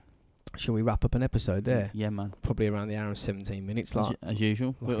fuck. Shall we wrap up an episode there? Yeah, man. Probably around the hour and 17 minutes. Like, As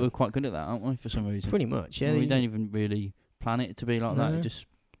usual. like We're quite good at that, aren't we? For some reason. pretty much, yeah. We don't even really plan it to be like that. No. It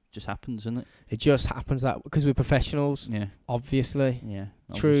just happens, doesn't it? It just happens that because we're professionals, Yeah. obviously. Yeah.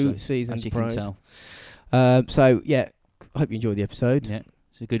 True obviously, seasoned as you pros. can tell. So, yeah, I hope you enjoyed the episode. Yeah.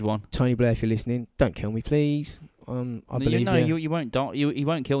 It's a good one. Tony Blair, if you're listening, don't kill me, please. I believe you. You won't die. He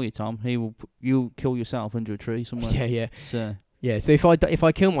won't kill you, Tom. You'll kill yourself under a tree somewhere. Yeah. So, Yeah, so if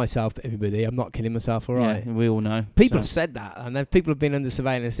I kill myself, everybody, I'm not killing myself, all right? yeah, we all know. People So- have said that, and people have been under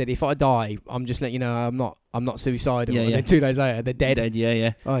surveillance and said, if I die, I'm just letting you know I'm not suicidal. Yeah, and yeah. then 2 days later, they're dead.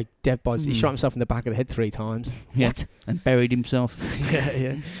 Yeah. Oh, dead bodies. He Hmm. shot himself in the back of the head 3 times. Yeah. What? And buried himself.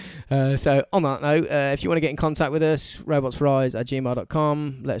 yeah. So on that note, if you want to get in contact with us,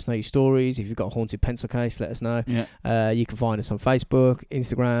 robotsforyes@gmail.com. Let us know your stories. If you've got a haunted pencil case, let us know. Yeah. You can find us on Facebook,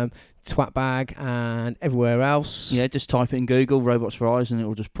 Instagram, Twatbag, and everywhere else. Yeah, just type it in Google, Robots for Eyes, and it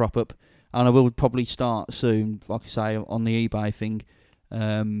will just prop up. And I will probably start soon, like I say, on the eBay thing,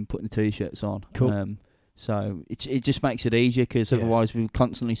 putting the T-shirts on. Cool. So it just makes it easier because Yeah. otherwise we're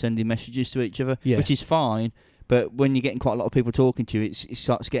constantly sending messages to each other, Yeah. which is fine. But when you're getting quite a lot of people talking to you, it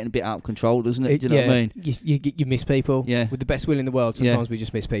starts getting a bit out of control, doesn't it? Do you know what I mean? You miss people. Yeah. With the best will in the world, sometimes we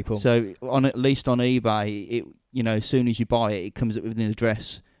just miss people. So at least on eBay, as soon as you buy it, it comes up with an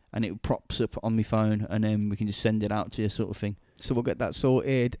address and it props up on my phone, and then we can just send it out to you, sort of thing. So we'll get that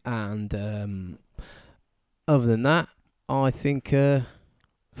sorted. And other than that, I think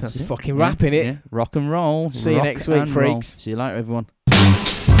that's it. fucking Yeah, wrapping it. Yeah. Rock and roll. See you Rock next week, and roll. freaks. See you later, everyone.